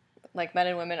men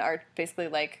and women are basically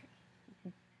like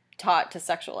taught to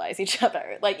sexualize each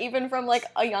other, like even from like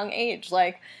a young age.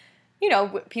 Like, you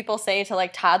know, people say to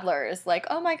like toddlers, like,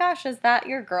 "Oh my gosh, is that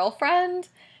your girlfriend?"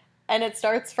 And it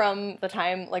starts from the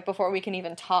time like before we can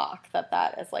even talk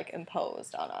that is like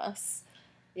imposed on us.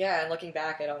 Yeah, and looking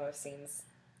back, it almost seems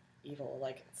evil.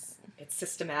 Like it's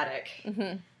systematic.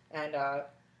 And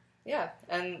yeah,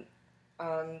 and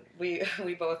we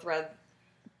both read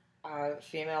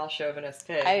Female Chauvinist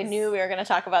Pigs. I knew we were going to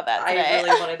talk about that today. I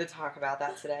really wanted to talk about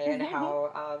that today, and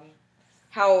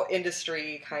how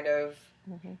industry kind of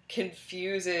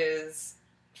confuses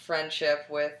friendship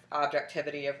with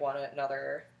objectivity of one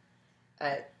another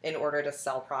in order to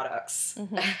sell products.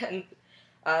 And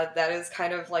that is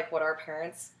kind of like what our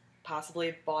parents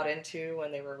possibly bought into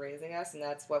when they were raising us, and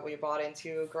that's what we bought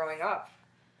into growing up.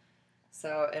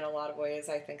 So in a lot of ways,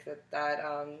 I think that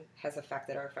has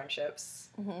affected our friendships.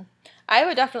 I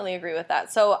would definitely agree with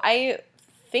that. So I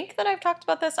think that I've talked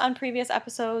about this on previous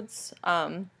episodes.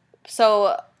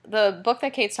 So the book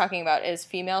that Kate's talking about is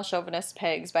Female Chauvinist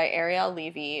Pigs by Ariel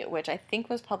Levy, which I think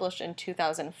was published in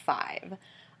 2005.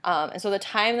 And so the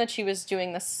time that she was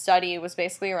doing the study was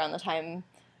basically around the time,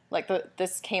 like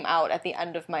this came out at the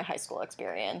end of my high school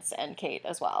experience, and Kate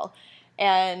as well.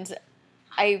 And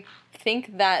I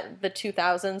think that the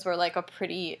 2000s were like a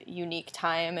pretty unique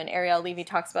time, and Ariel Levy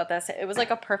talks about this. It was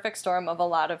like a perfect storm of a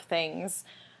lot of things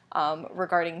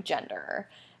regarding gender.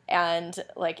 And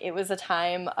like it was a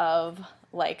time of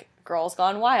like Girls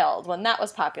Gone Wild when that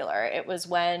was popular. It was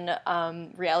when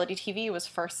reality TV was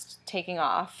first taking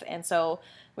off, and so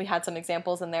we had some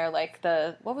examples in there, like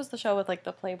what was the show with like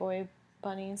the Playboy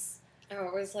bunnies? Oh,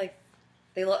 it was like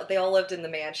they all lived in the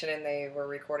mansion, and they were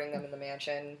recording them in the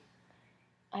mansion.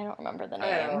 I don't remember the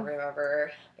name. I don't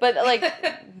remember. But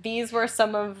like these were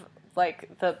some of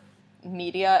like the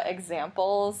media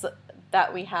examples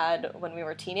that we had when we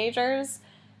were teenagers,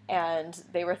 and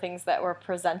they were things that were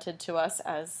presented to us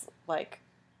as like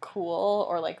cool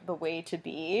or like the way to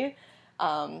be.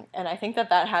 And I think that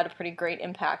had a pretty great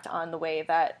impact on the way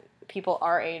that people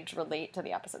our age relate to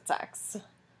the opposite sex.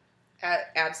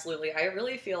 Absolutely. I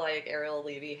really feel like Ariel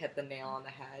Levy hit the nail on the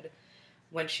head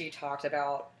when she talked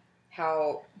about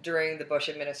how during the Bush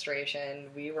administration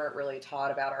we weren't really taught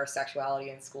about our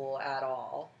sexuality in school at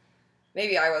all.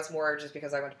 Maybe I was more just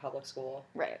because I went to public school.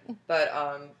 Right. But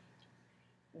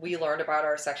we learned about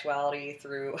our sexuality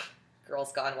through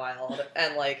Girls Gone Wild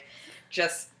and like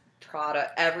just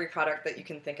every product that you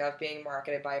can think of being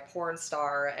marketed by a porn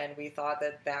star, and we thought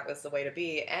that was the way to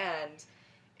be. And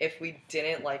if we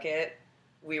didn't like it,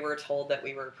 we were told that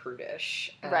we were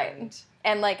prudish. Right.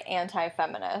 And like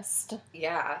anti-feminist.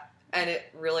 Yeah. And it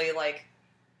really like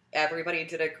everybody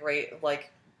did a great, like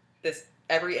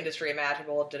every industry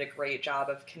imaginable did a great job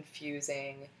of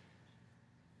confusing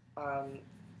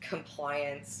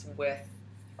compliance with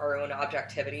our own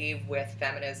objectivity with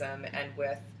feminism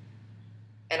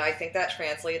and I think that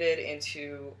translated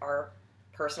into our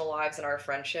personal lives and our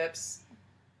friendships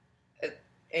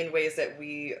in ways that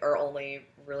we are only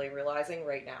really realizing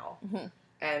right now.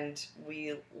 And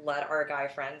we let our guy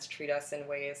friends treat us in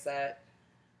ways that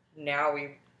now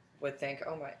we would think,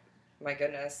 oh my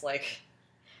goodness, like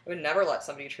I would never let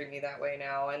somebody treat me that way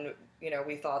now. And, you know,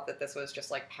 we thought that this was just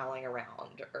like palling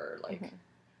around or like,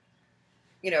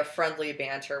 you know, friendly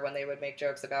banter when they would make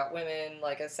jokes about women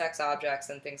like as sex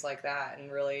objects and things like that.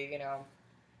 And really, you know,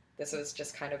 this was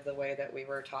just kind of the way that we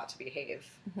were taught to behave.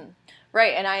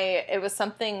 Right. And it was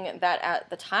something that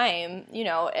at the time, you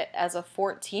know, as a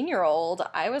 14-year-old,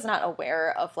 I was not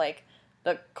aware of like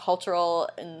the cultural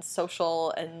and social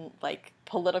and like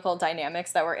political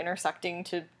dynamics that were intersecting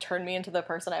to turn me into the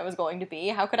person I was going to be.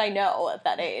 How could I know at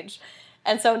that age?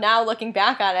 And so now looking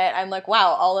back on it, I'm like, wow,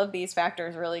 all of these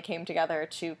factors really came together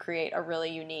to create a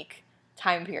really unique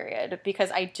time period,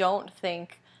 because I don't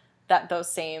think that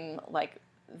those same like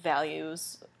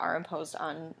values are imposed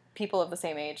on people of the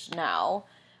same age now.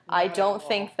 I don't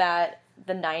think that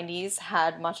the 90s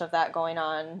had much of that going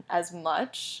on as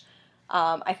much.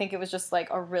 I think it was just like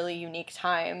a really unique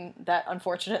time that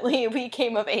unfortunately we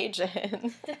came of age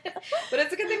in. But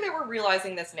it's a good thing that we're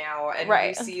realizing this now, and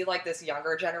right. You see like this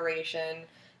younger generation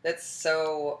that's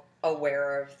so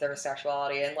aware of their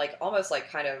sexuality and like almost like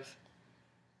kind of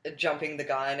jumping the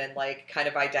gun and like kind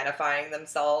of identifying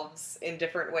themselves in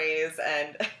different ways,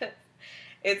 and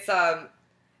it's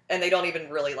and they don't even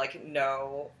really like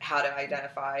know how to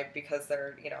identify because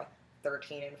they're, you know,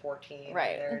 13 and 14,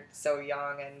 right? And they're so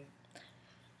young, and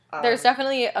There's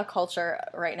definitely a culture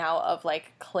right now of,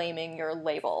 like, claiming your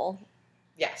label.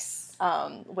 Yes.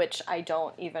 Which I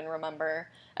don't even remember.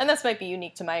 And this might be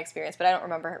unique to my experience, but I don't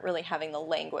remember really having the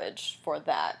language for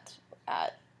that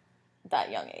at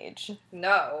that young age.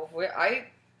 No. I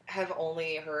have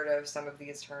only heard of some of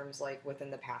these terms, like, within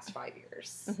the past 5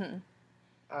 years. Mm-hmm.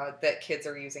 That kids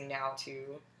are using now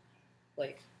to,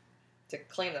 like, to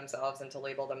claim themselves and to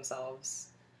label themselves.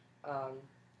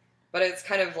 But it's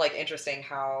kind of, like, interesting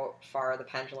how far the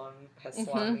pendulum has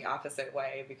swung the opposite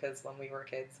way, because when we were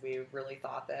kids, we really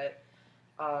thought that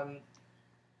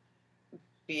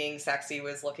being sexy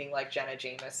was looking like Jenna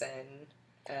Jameson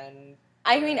and...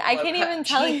 I mean, I can't even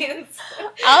tell you.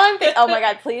 Oh my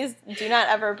God, please do not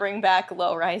ever bring back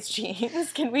low-rise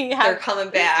jeans. Can we have... They're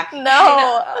coming back.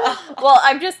 No. Well,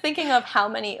 I'm just thinking of how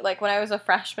many, like, when I was a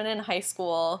freshman in high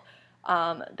school,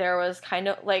 there was kind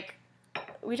of, like,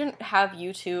 we didn't have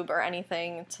YouTube or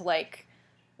anything to, like,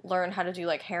 learn how to do,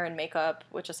 like, hair and makeup,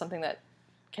 which is something that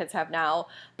kids have now.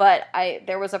 But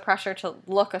there was a pressure to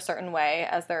look a certain way,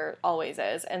 as there always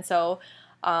is. And so...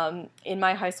 in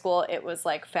my high school, it was,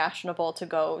 like, fashionable to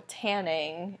go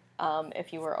tanning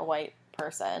if you were a white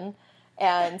person.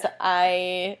 And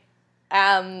I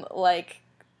am, like,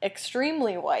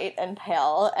 extremely white and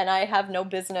pale, and I have no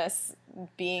business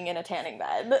being in a tanning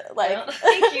bed. Like, I don't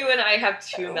think you and I have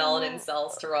 2 melanin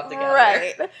cells to rub together.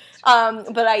 Right.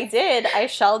 But I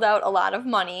shelled out a lot of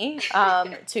money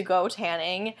to go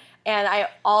tanning. And I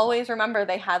always remember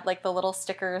they had, like, the little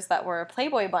stickers that were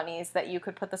Playboy bunnies that you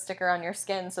could put the sticker on your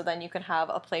skin, so then you could have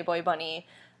a Playboy bunny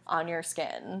on your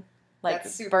skin, like,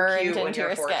 That's super burned cute into when you're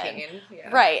your 14. skin.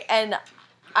 Yeah. Right. And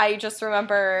I just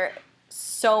remember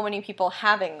so many people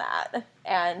having that,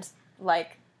 and,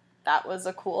 like, that was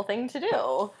a cool thing to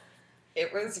do.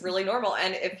 It was really normal.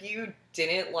 And if you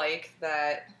didn't like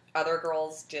that other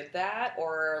girls did that,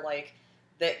 or, like,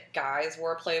 that guys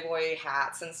wore Playboy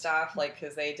hats and stuff, like,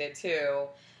 because they did too,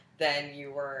 then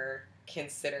you were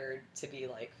considered to be,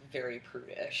 like, very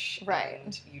prudish. Right.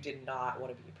 And you did not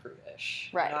want to be prudish.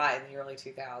 Right. Not in the early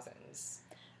 2000s.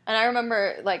 And I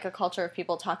remember, like, a culture of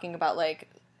people talking about, like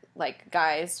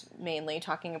guys mainly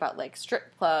talking about, like,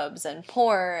 strip clubs and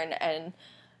porn, and,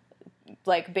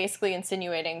 like, basically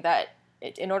insinuating that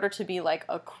in order to be, like,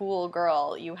 a cool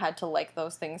girl, you had to like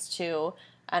those things too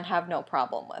and have no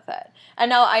problem with it. And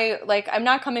now I'm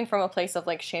not coming from a place of,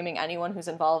 like, shaming anyone who's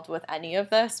involved with any of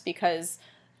this, because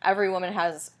every woman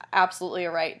has absolutely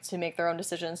a right to make their own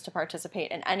decisions to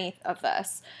participate in any of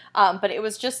this. But it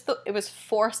was just, it was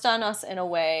forced on us in a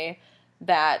way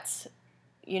that,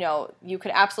 you know, you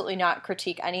could absolutely not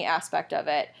critique any aspect of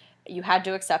it. You had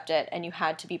to accept it, and you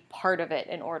had to be part of it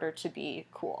in order to be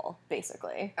cool,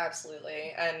 basically.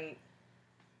 Absolutely. And,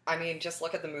 I mean, just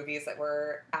look at the movies that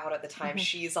were out at the time. Mm-hmm.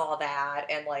 She's All That,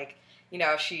 and, like, you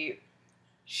know,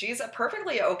 she's a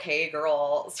perfectly okay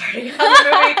girl starting out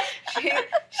the movie.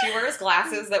 She wears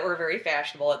glasses that were very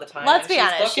fashionable at the time. Let's be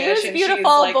honest. She was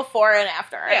beautiful before and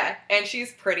after. Yeah, and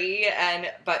she's pretty,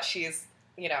 but she's,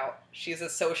 you know, she's a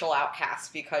social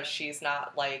outcast because she's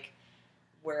not, like,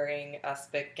 wearing a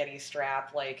spaghetti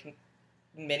strap, like,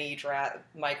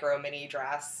 micro mini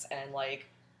dress and, like,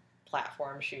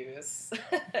 platform shoes,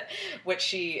 which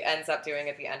she ends up doing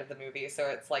at the end of the movie. So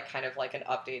it's, like, kind of like an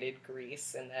updated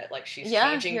Grease in that, like, she's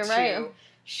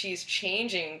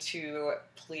changing to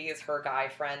please her guy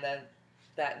friend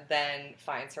that then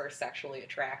finds her sexually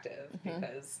attractive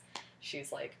because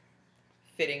she's, like,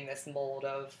 fitting this mold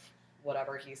of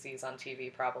whatever he sees on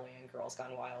TV, probably in Girls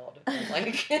Gone Wild,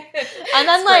 like, and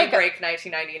then, Spring like, Break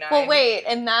 1999. Well, wait,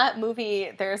 in that movie,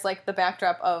 there's, like, the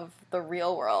backdrop of the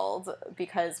real world,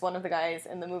 because one of the guys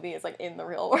in the movie is, like, in the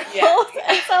real world. Yeah.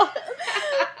 And so,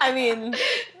 I mean,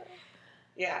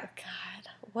 yeah. God,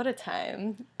 what a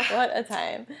time. What a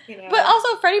time. You know? But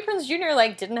also, Freddie Prinze Jr.,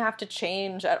 like, didn't have to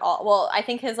change at all. Well, I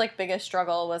think his, like, biggest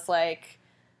struggle was, like,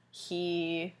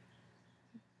 he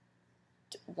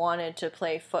wanted to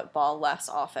play football less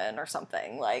often or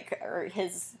something, like, or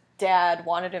his dad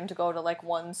wanted him to go to, like,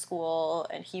 one school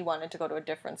and he wanted to go to a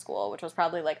different school, which was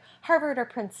probably, like, Harvard or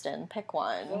Princeton, pick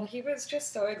one. Well, he was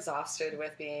just so exhausted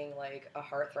with being, like, a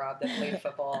heartthrob that played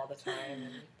football all the time,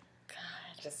 and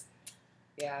just,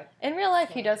 yeah. In real life,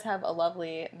 he does have a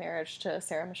lovely marriage to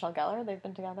Sarah Michelle gellar. They've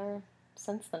been together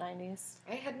since the 90s.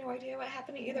 I had no idea what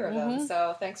happened to either of them,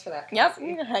 so thanks for that,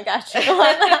 Kelsey. Yep, I got you.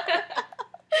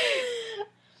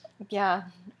 Yeah.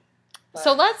 But.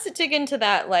 So let's dig into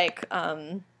that, like,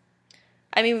 I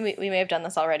mean, we may have done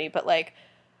this already, but, like,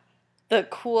 the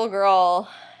cool girl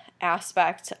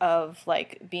aspect of,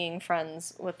 like, being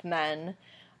friends with men,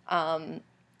 and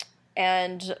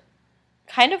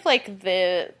kind of, like,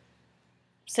 the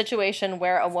situation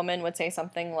where a woman would say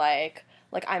something like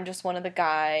I'm just one of the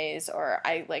guys, or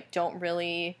I like don't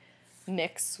really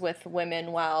mix with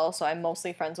women well, so I'm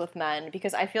mostly friends with men,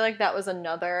 because I feel like that was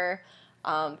another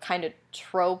kind of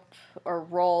trope or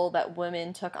role that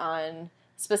women took on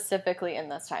specifically in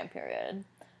this time period.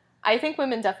 I think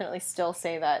women definitely still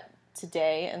say that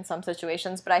today in some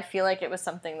situations, but I feel like it was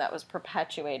something that was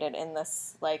perpetuated in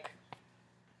this, like,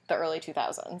 the early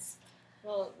 2000s.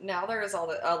 Well, now there's a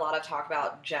lot of talk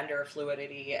about gender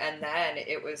fluidity, and then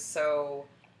it was so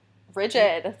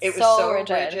rigid. It was so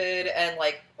rigid, and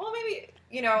like, well, maybe,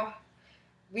 you know,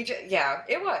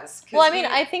 it was. Well, I mean,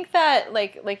 I think that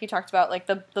like you talked about, like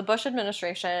the Bush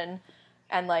administration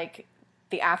and like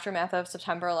the aftermath of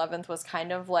September 11th was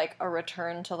kind of like a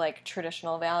return to like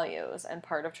traditional values, and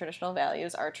part of traditional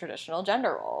values are traditional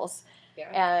gender roles. Yeah.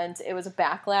 And it was a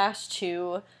backlash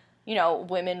to, you know,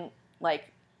 women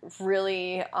like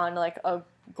really on like a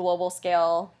global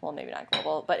scale, well, maybe not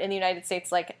global, but in the United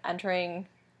States, like entering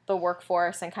the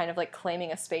workforce and kind of like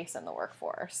claiming a space in the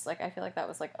workforce. Like, I feel like that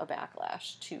was like a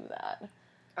backlash to that.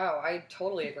 Oh, I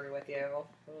totally agree with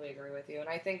you. And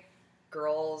I think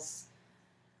girls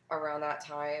around that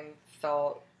time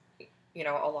felt, you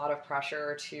know, a lot of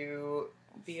pressure to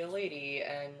be a lady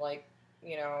and like,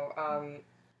 you know,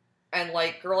 and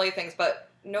like girly things, but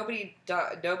nobody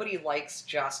likes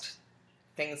just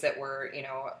things that were, you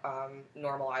know,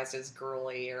 normalized as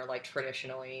girly or like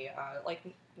traditionally, like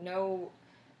no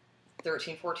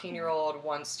 13, 14-year-old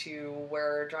wants to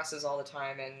wear dresses all the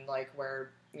time and like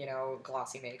wear, you know,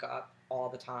 glossy makeup all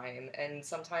the time. And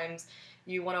sometimes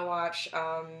you want to watch,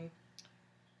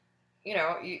 you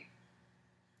know,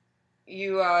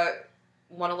 you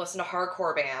want to listen to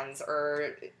hardcore bands,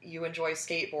 or you enjoy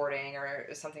skateboarding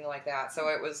or something like that. So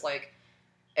it was like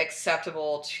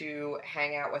acceptable to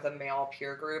hang out with a male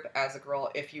peer group as a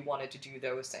girl if you wanted to do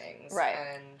those things. Right.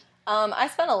 And I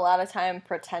spent a lot of time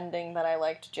pretending that I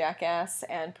liked Jackass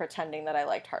and pretending that I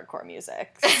liked hardcore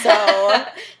music. So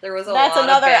there was that's lot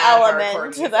another of bad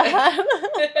element to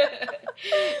that.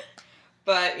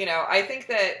 But, you know, I think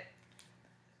that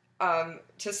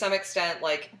to some extent,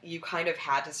 like, you kind of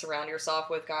had to surround yourself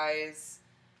with guys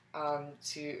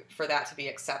for that to be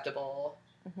acceptable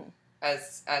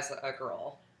as a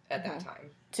girl at that time.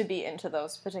 To be into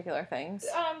those particular things.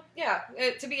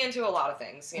 To be into a lot of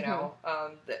things, you know.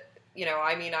 You know,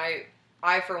 I mean,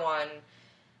 I for one,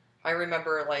 I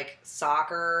remember like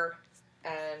soccer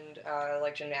and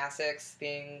like gymnastics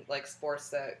being like sports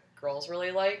that girls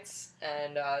really liked,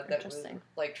 and that was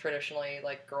like traditionally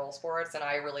like girl sports, and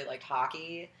I really liked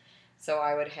hockey, so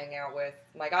I would hang out with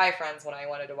my guy friends when I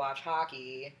wanted to watch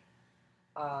hockey,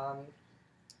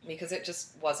 because it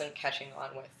just wasn't catching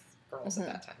on with girls at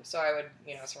that time. So I would,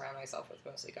 you know, surround myself with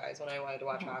mostly guys when I wanted to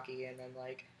watch hockey, and then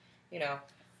like, you know,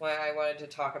 when I wanted to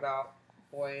talk about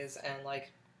boys and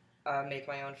like make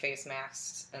my own face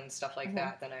masks and stuff like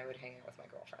that, then I would hang out with my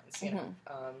girlfriends, you know.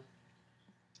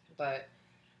 But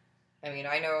I mean,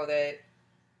 I know that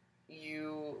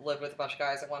you lived with a bunch of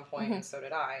guys at one point, and so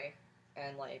did I,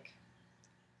 and like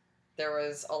there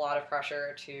was a lot of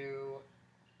pressure to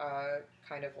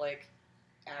kind of like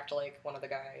act like one of the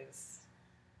guys.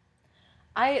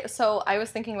 I was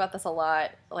thinking about this a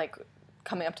lot, like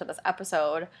coming up to this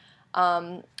episode.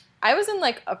 I was in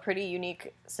like a pretty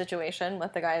unique situation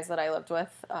with the guys that I lived with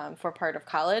for part of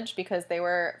college, because they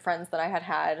were friends that I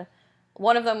had.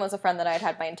 One of them was a friend that I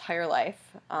had my entire life,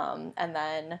 and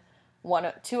then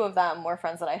two of them were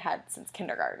friends that I had since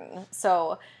kindergarten.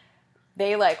 So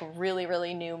they like really,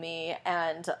 really knew me,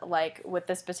 and like with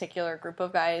this particular group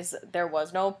of guys, there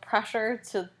was no pressure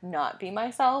to not be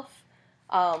myself,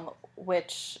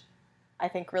 which I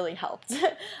think really helped.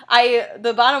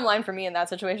 The bottom line for me in that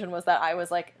situation was that I was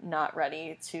like not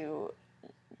ready to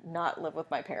not live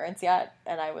with my parents yet,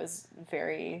 and I was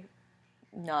very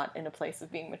not in a place of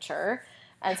being mature.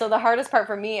 And so the hardest part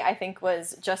for me, I think,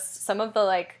 was just some of the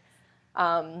like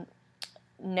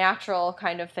natural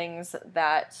kind of things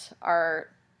that are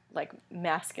like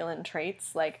masculine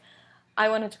traits. Like I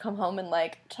wanted to come home and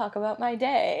like talk about my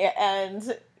day,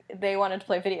 and they wanted to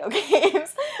play video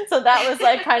games. So that was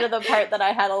like kind of the part that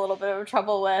I had a little bit of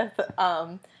trouble with.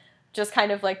 Just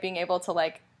kind of like being able to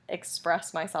like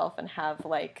express myself and have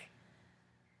like,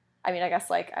 I mean, I guess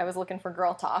like I was looking for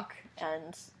girl talk,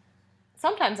 and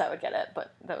sometimes I would get it,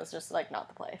 but that was just like not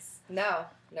the place. Nope,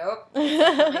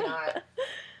 definitely not.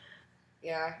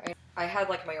 Yeah, I had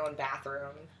like my own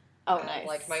bathroom. Oh, nice.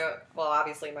 Like my own, well,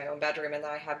 obviously my own bedroom, and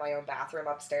then I had my own bathroom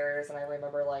upstairs, and I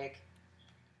remember like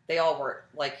they all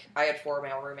worked, like I had 4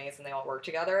 male roommates, and they all worked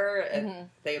together, and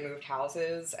they moved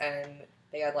houses, and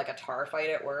they had like a tar fight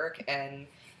at work, and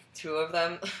two of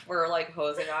them were, like,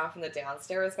 hosing off in the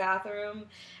downstairs bathroom,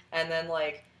 and then,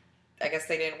 like, I guess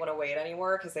they didn't want to wait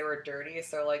anymore because they were dirty,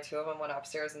 so, like, two of them went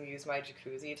upstairs and used my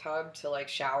jacuzzi tub to, like,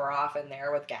 shower off in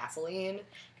there with gasoline,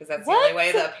 because that's the only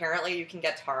way that apparently you can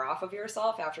get tar off of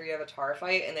yourself after you have a tar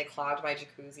fight, and they clogged my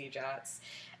jacuzzi jets,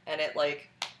 and it, like,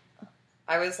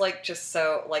 I was, like, just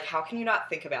so, like, how can you not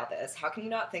think about this? How can you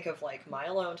not think of, like, my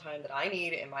alone time that I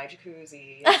need in my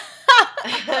jacuzzi?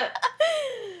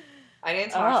 I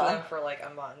didn't talk to them for, like, a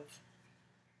month.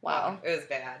 Wow. It was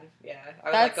bad. Yeah. I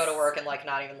would, like, go to work and, like,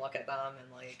 not even look at them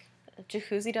and, like...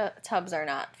 Jacuzzi tubs are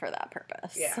not for that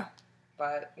purpose. Yeah.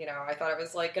 But, you know, I thought it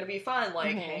was, like, gonna be fun,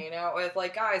 like, hanging out with,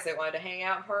 like, guys that wanted to hang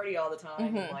out and party all the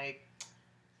time. And, like,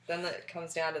 then it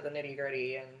comes down to the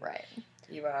nitty-gritty and... Right.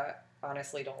 You,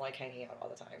 honestly don't like hanging out all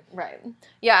the time. Right.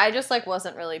 Yeah, I just, like,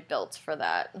 wasn't really built for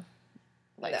that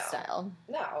lifestyle.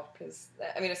 No, because,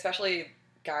 I mean, especially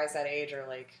guys that age are,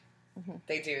 like...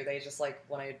 They just, like,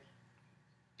 want to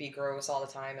be gross all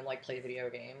the time and, like, play video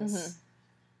games.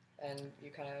 And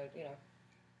you kind of, you know,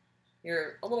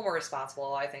 you're a little more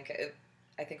responsible. I think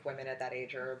women at that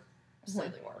age are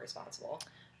slightly more responsible.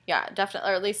 Yeah,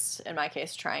 definitely. Or at least, in my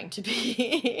case, trying to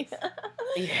be.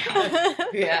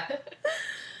 Yeah.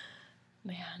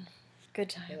 Man, good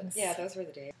times. Yeah, those were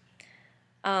the days.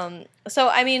 So,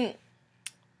 I mean,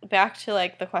 back to,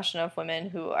 like, the question of women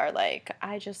who are, like,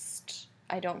 I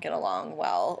don't get along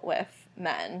well with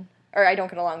men, or I don't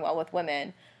get along well with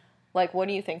women. Like, what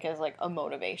do you think is, like, a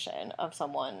motivation of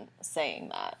someone saying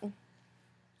that?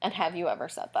 And have you ever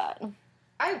said that?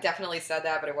 I've definitely said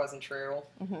that, but it wasn't true.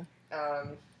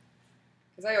 Because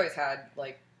I always had,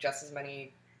 like, just as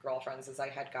many girlfriends as I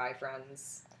had guy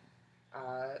friends.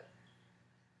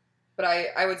 But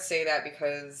I would say that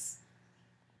because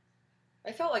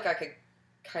I felt like I could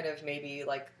kind of maybe,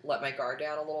 like, let my guard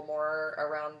down a little more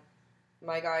around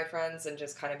my guy friends and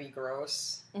just kind of be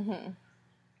gross.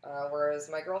 Whereas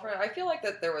my girlfriend, I feel like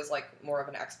that there was, like, more of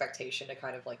an expectation to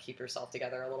kind of, like, keep yourself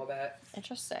together a little bit.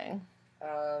 Interesting.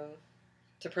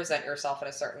 To present yourself in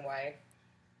a certain way.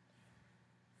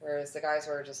 Whereas the guys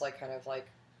were just, like, kind of, like,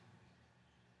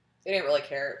 they didn't really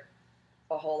care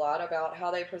a whole lot about how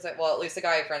they present. Well, at least the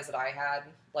guy friends that I had,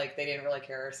 like, they didn't really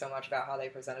care so much about how they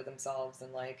presented themselves,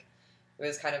 and, like, it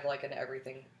was kind of like an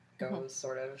everything goes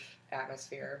sort of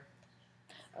atmosphere.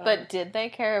 But did they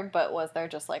care? But was there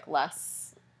just, like,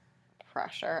 less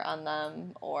pressure on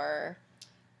them, or?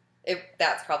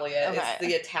 That's probably it. Okay. It's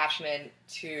the attachment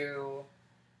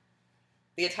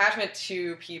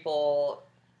to people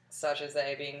such as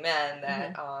they being men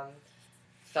that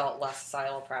felt less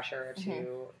societal pressure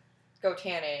to go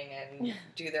tanning and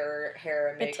do their hair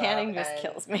and makeup. The tanning just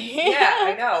kills me. Yeah,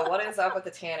 I know. What is up with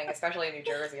the tanning, especially in New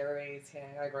Jersey? Everybody's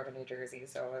tanning. I grew up in New Jersey,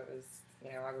 so it was,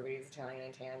 you know, everybody's Italian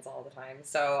and tans all the time.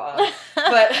 So,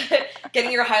 but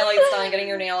getting your highlights done, getting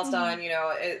your nails done, you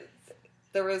know,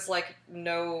 there was, like,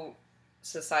 no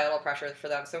societal pressure for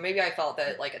them. So maybe I felt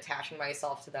that, like, attaching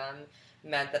myself to them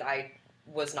meant that I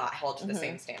was not held to the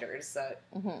same standards that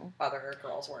other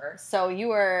girls were. So you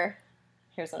were,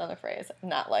 here's another phrase,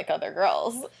 not like other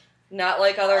girls. Not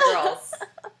like other girls.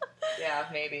 Yeah,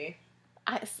 maybe.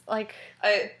 I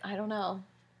don't know.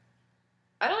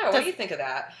 I don't know. What do you think of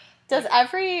that?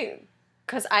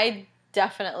 Because I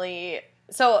definitely,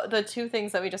 so the two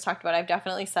things that we just talked about, I've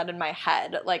definitely said in my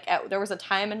head, like, there was a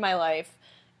time in my life,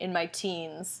 in my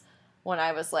teens, when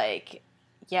I was like,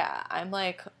 yeah, I'm,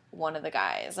 like, one of the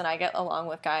guys, and I get along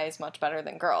with guys much better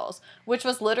than girls, which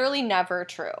was literally never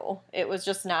true. It was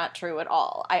just not true at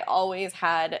all. I always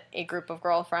had a group of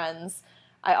girlfriends.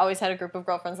 I always had a group of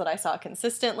girlfriends that I saw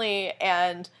consistently,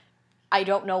 and I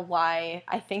don't know why.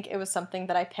 I think it was something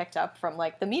that I picked up from,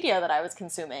 like, the media that I was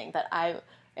consuming, that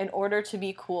in order to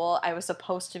be cool, I was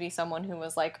supposed to be someone who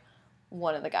was, like,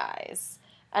 one of the guys.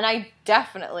 And I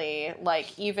definitely,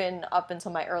 like, even up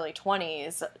until my early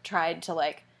 20s, tried to,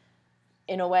 like,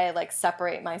 in a way, like,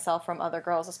 separate myself from other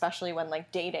girls, especially when,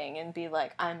 like, dating, and be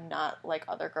like, I'm not like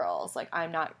other girls. Like,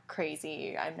 I'm not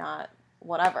crazy. I'm not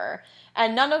whatever.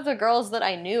 And none of the girls that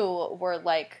I knew were,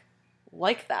 like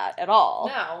that at all.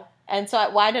 No. And so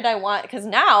why did I want, because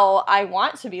now I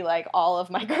want to be like all of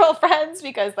my girlfriends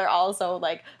because they're all so,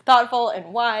 like, thoughtful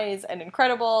and wise and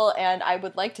incredible, and I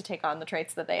would like to take on the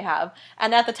traits that they have.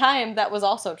 And at the time, that was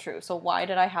also true. So why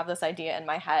did I have this idea in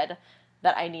my head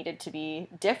that I needed to be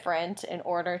different in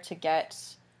order to get,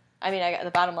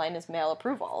 the bottom line is male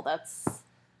approval. That's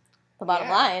the bottom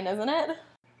line, isn't it?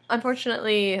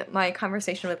 Unfortunately, my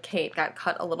conversation with Kate got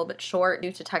cut a little bit short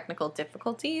due to technical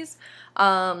difficulties,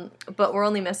 but we're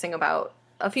only missing about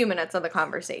a few minutes of the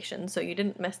conversation, so you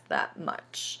didn't miss that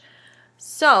much.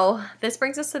 So, this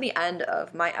brings us to the end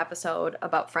of my episode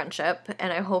about friendship,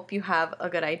 and I hope you have a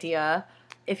good idea,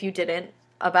 if you didn't,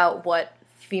 about what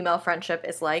female friendship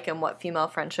is like and what female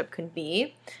friendship can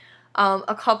be.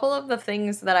 A couple of the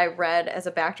things that I read as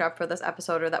a backdrop for this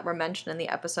episode or that were mentioned in the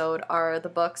episode are the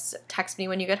books Text Me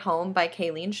When You Get Home by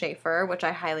Kayleen Schaefer, which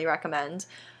I highly recommend,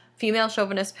 Female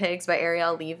Chauvinist Pigs by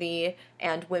Ariel Levy,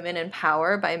 and Women in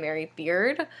Power by Mary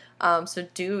Beard. So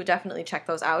do definitely check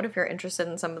those out if you're interested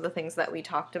in some of the things that we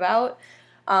talked about.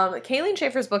 Kayleen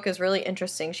Schaefer's book is really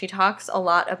interesting. She talks a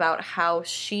lot about how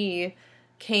she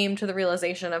came to the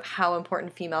realization of how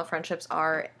important female friendships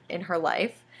are in her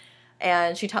life.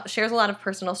 And she shares a lot of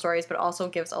personal stories, but also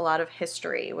gives a lot of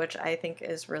history, which I think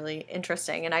is really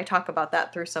interesting. And I talk about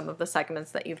that through some of the segments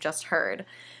that you've just heard.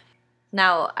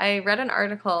 Now, I read an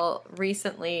article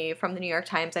recently from the New York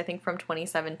Times, I think from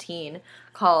 2017,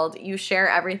 called You Share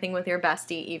Everything with Your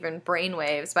Bestie, Even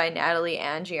Brainwaves by Natalie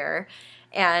Angier.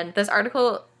 And this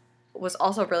article was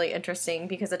also really interesting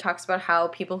because it talks about how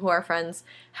people who are friends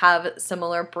have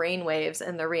similar brainwaves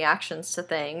in their reactions to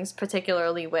things,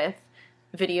 particularly with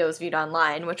videos viewed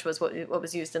online, which was what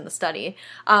was used in the study.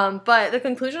 But the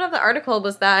conclusion of the article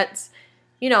was that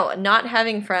not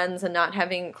having friends and not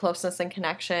having closeness and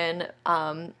connection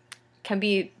can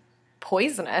be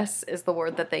poisonous, is the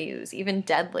word that they use, even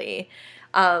deadly.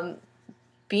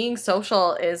 Being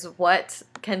social is what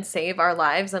can save our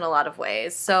lives in a lot of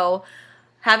ways. So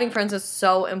having friends is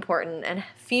so important, and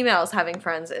females having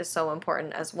friends is so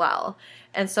important as well.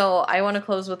 And so I want to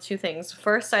close with two things.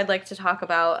 First, I'd like to talk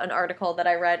about an article that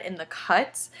I read in The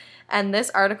Cut, and this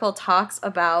article talks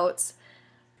about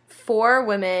 4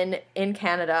 women in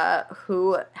Canada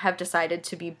who have decided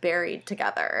to be buried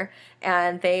together,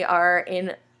 and they are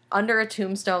under a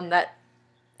tombstone that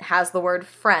has the word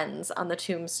friends on the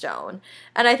tombstone.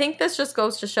 And I think this just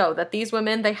goes to show that these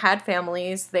women, they had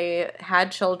families, they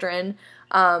had children,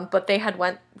 but they had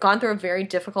gone through a very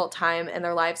difficult time in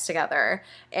their lives together,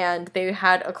 and they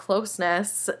had a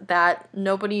closeness that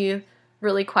nobody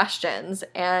really questions.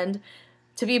 And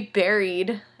to be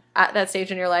buried at that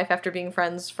stage in your life after being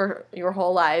friends for your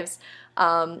whole lives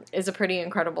is a pretty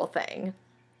incredible thing.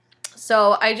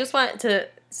 So I just want to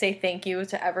say thank you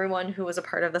to everyone who was a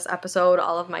part of this episode,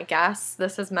 all of my guests.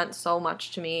 This has meant so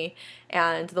much to me,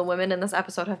 and the women in this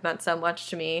episode have meant so much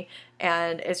to me,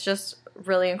 and it's just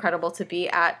really incredible to be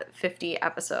at 50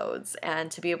 episodes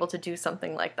and to be able to do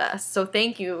something like this. So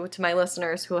thank you to my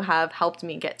listeners who have helped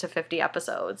me get to 50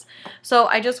 episodes. So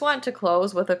I just want to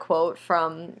close with a quote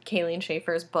from Kayleen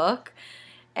Schaefer's book,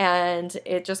 and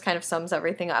it just kind of sums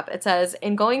everything up. It says,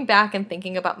 "In going back and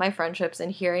thinking about my friendships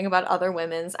and hearing about other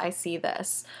women's, I see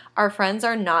this. Our friends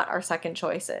are not our second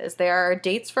choices. They are our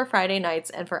dates for Friday nights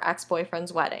and for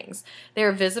ex-boyfriends' weddings. They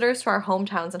are visitors to our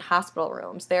hometowns and hospital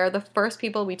rooms. They are the first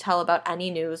people we tell about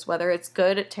any news, whether it's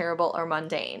good, terrible, or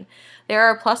mundane. They are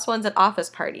our plus ones at office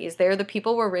parties. They are the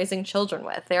people we're raising children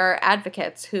with. They are our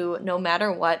advocates who, no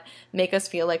matter what, make us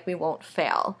feel like we won't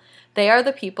fail. They are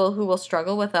the people who will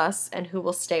struggle with us and who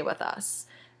will stay with us.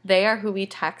 They are who we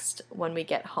text when we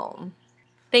get home."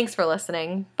 Thanks for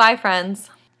listening. Bye, friends.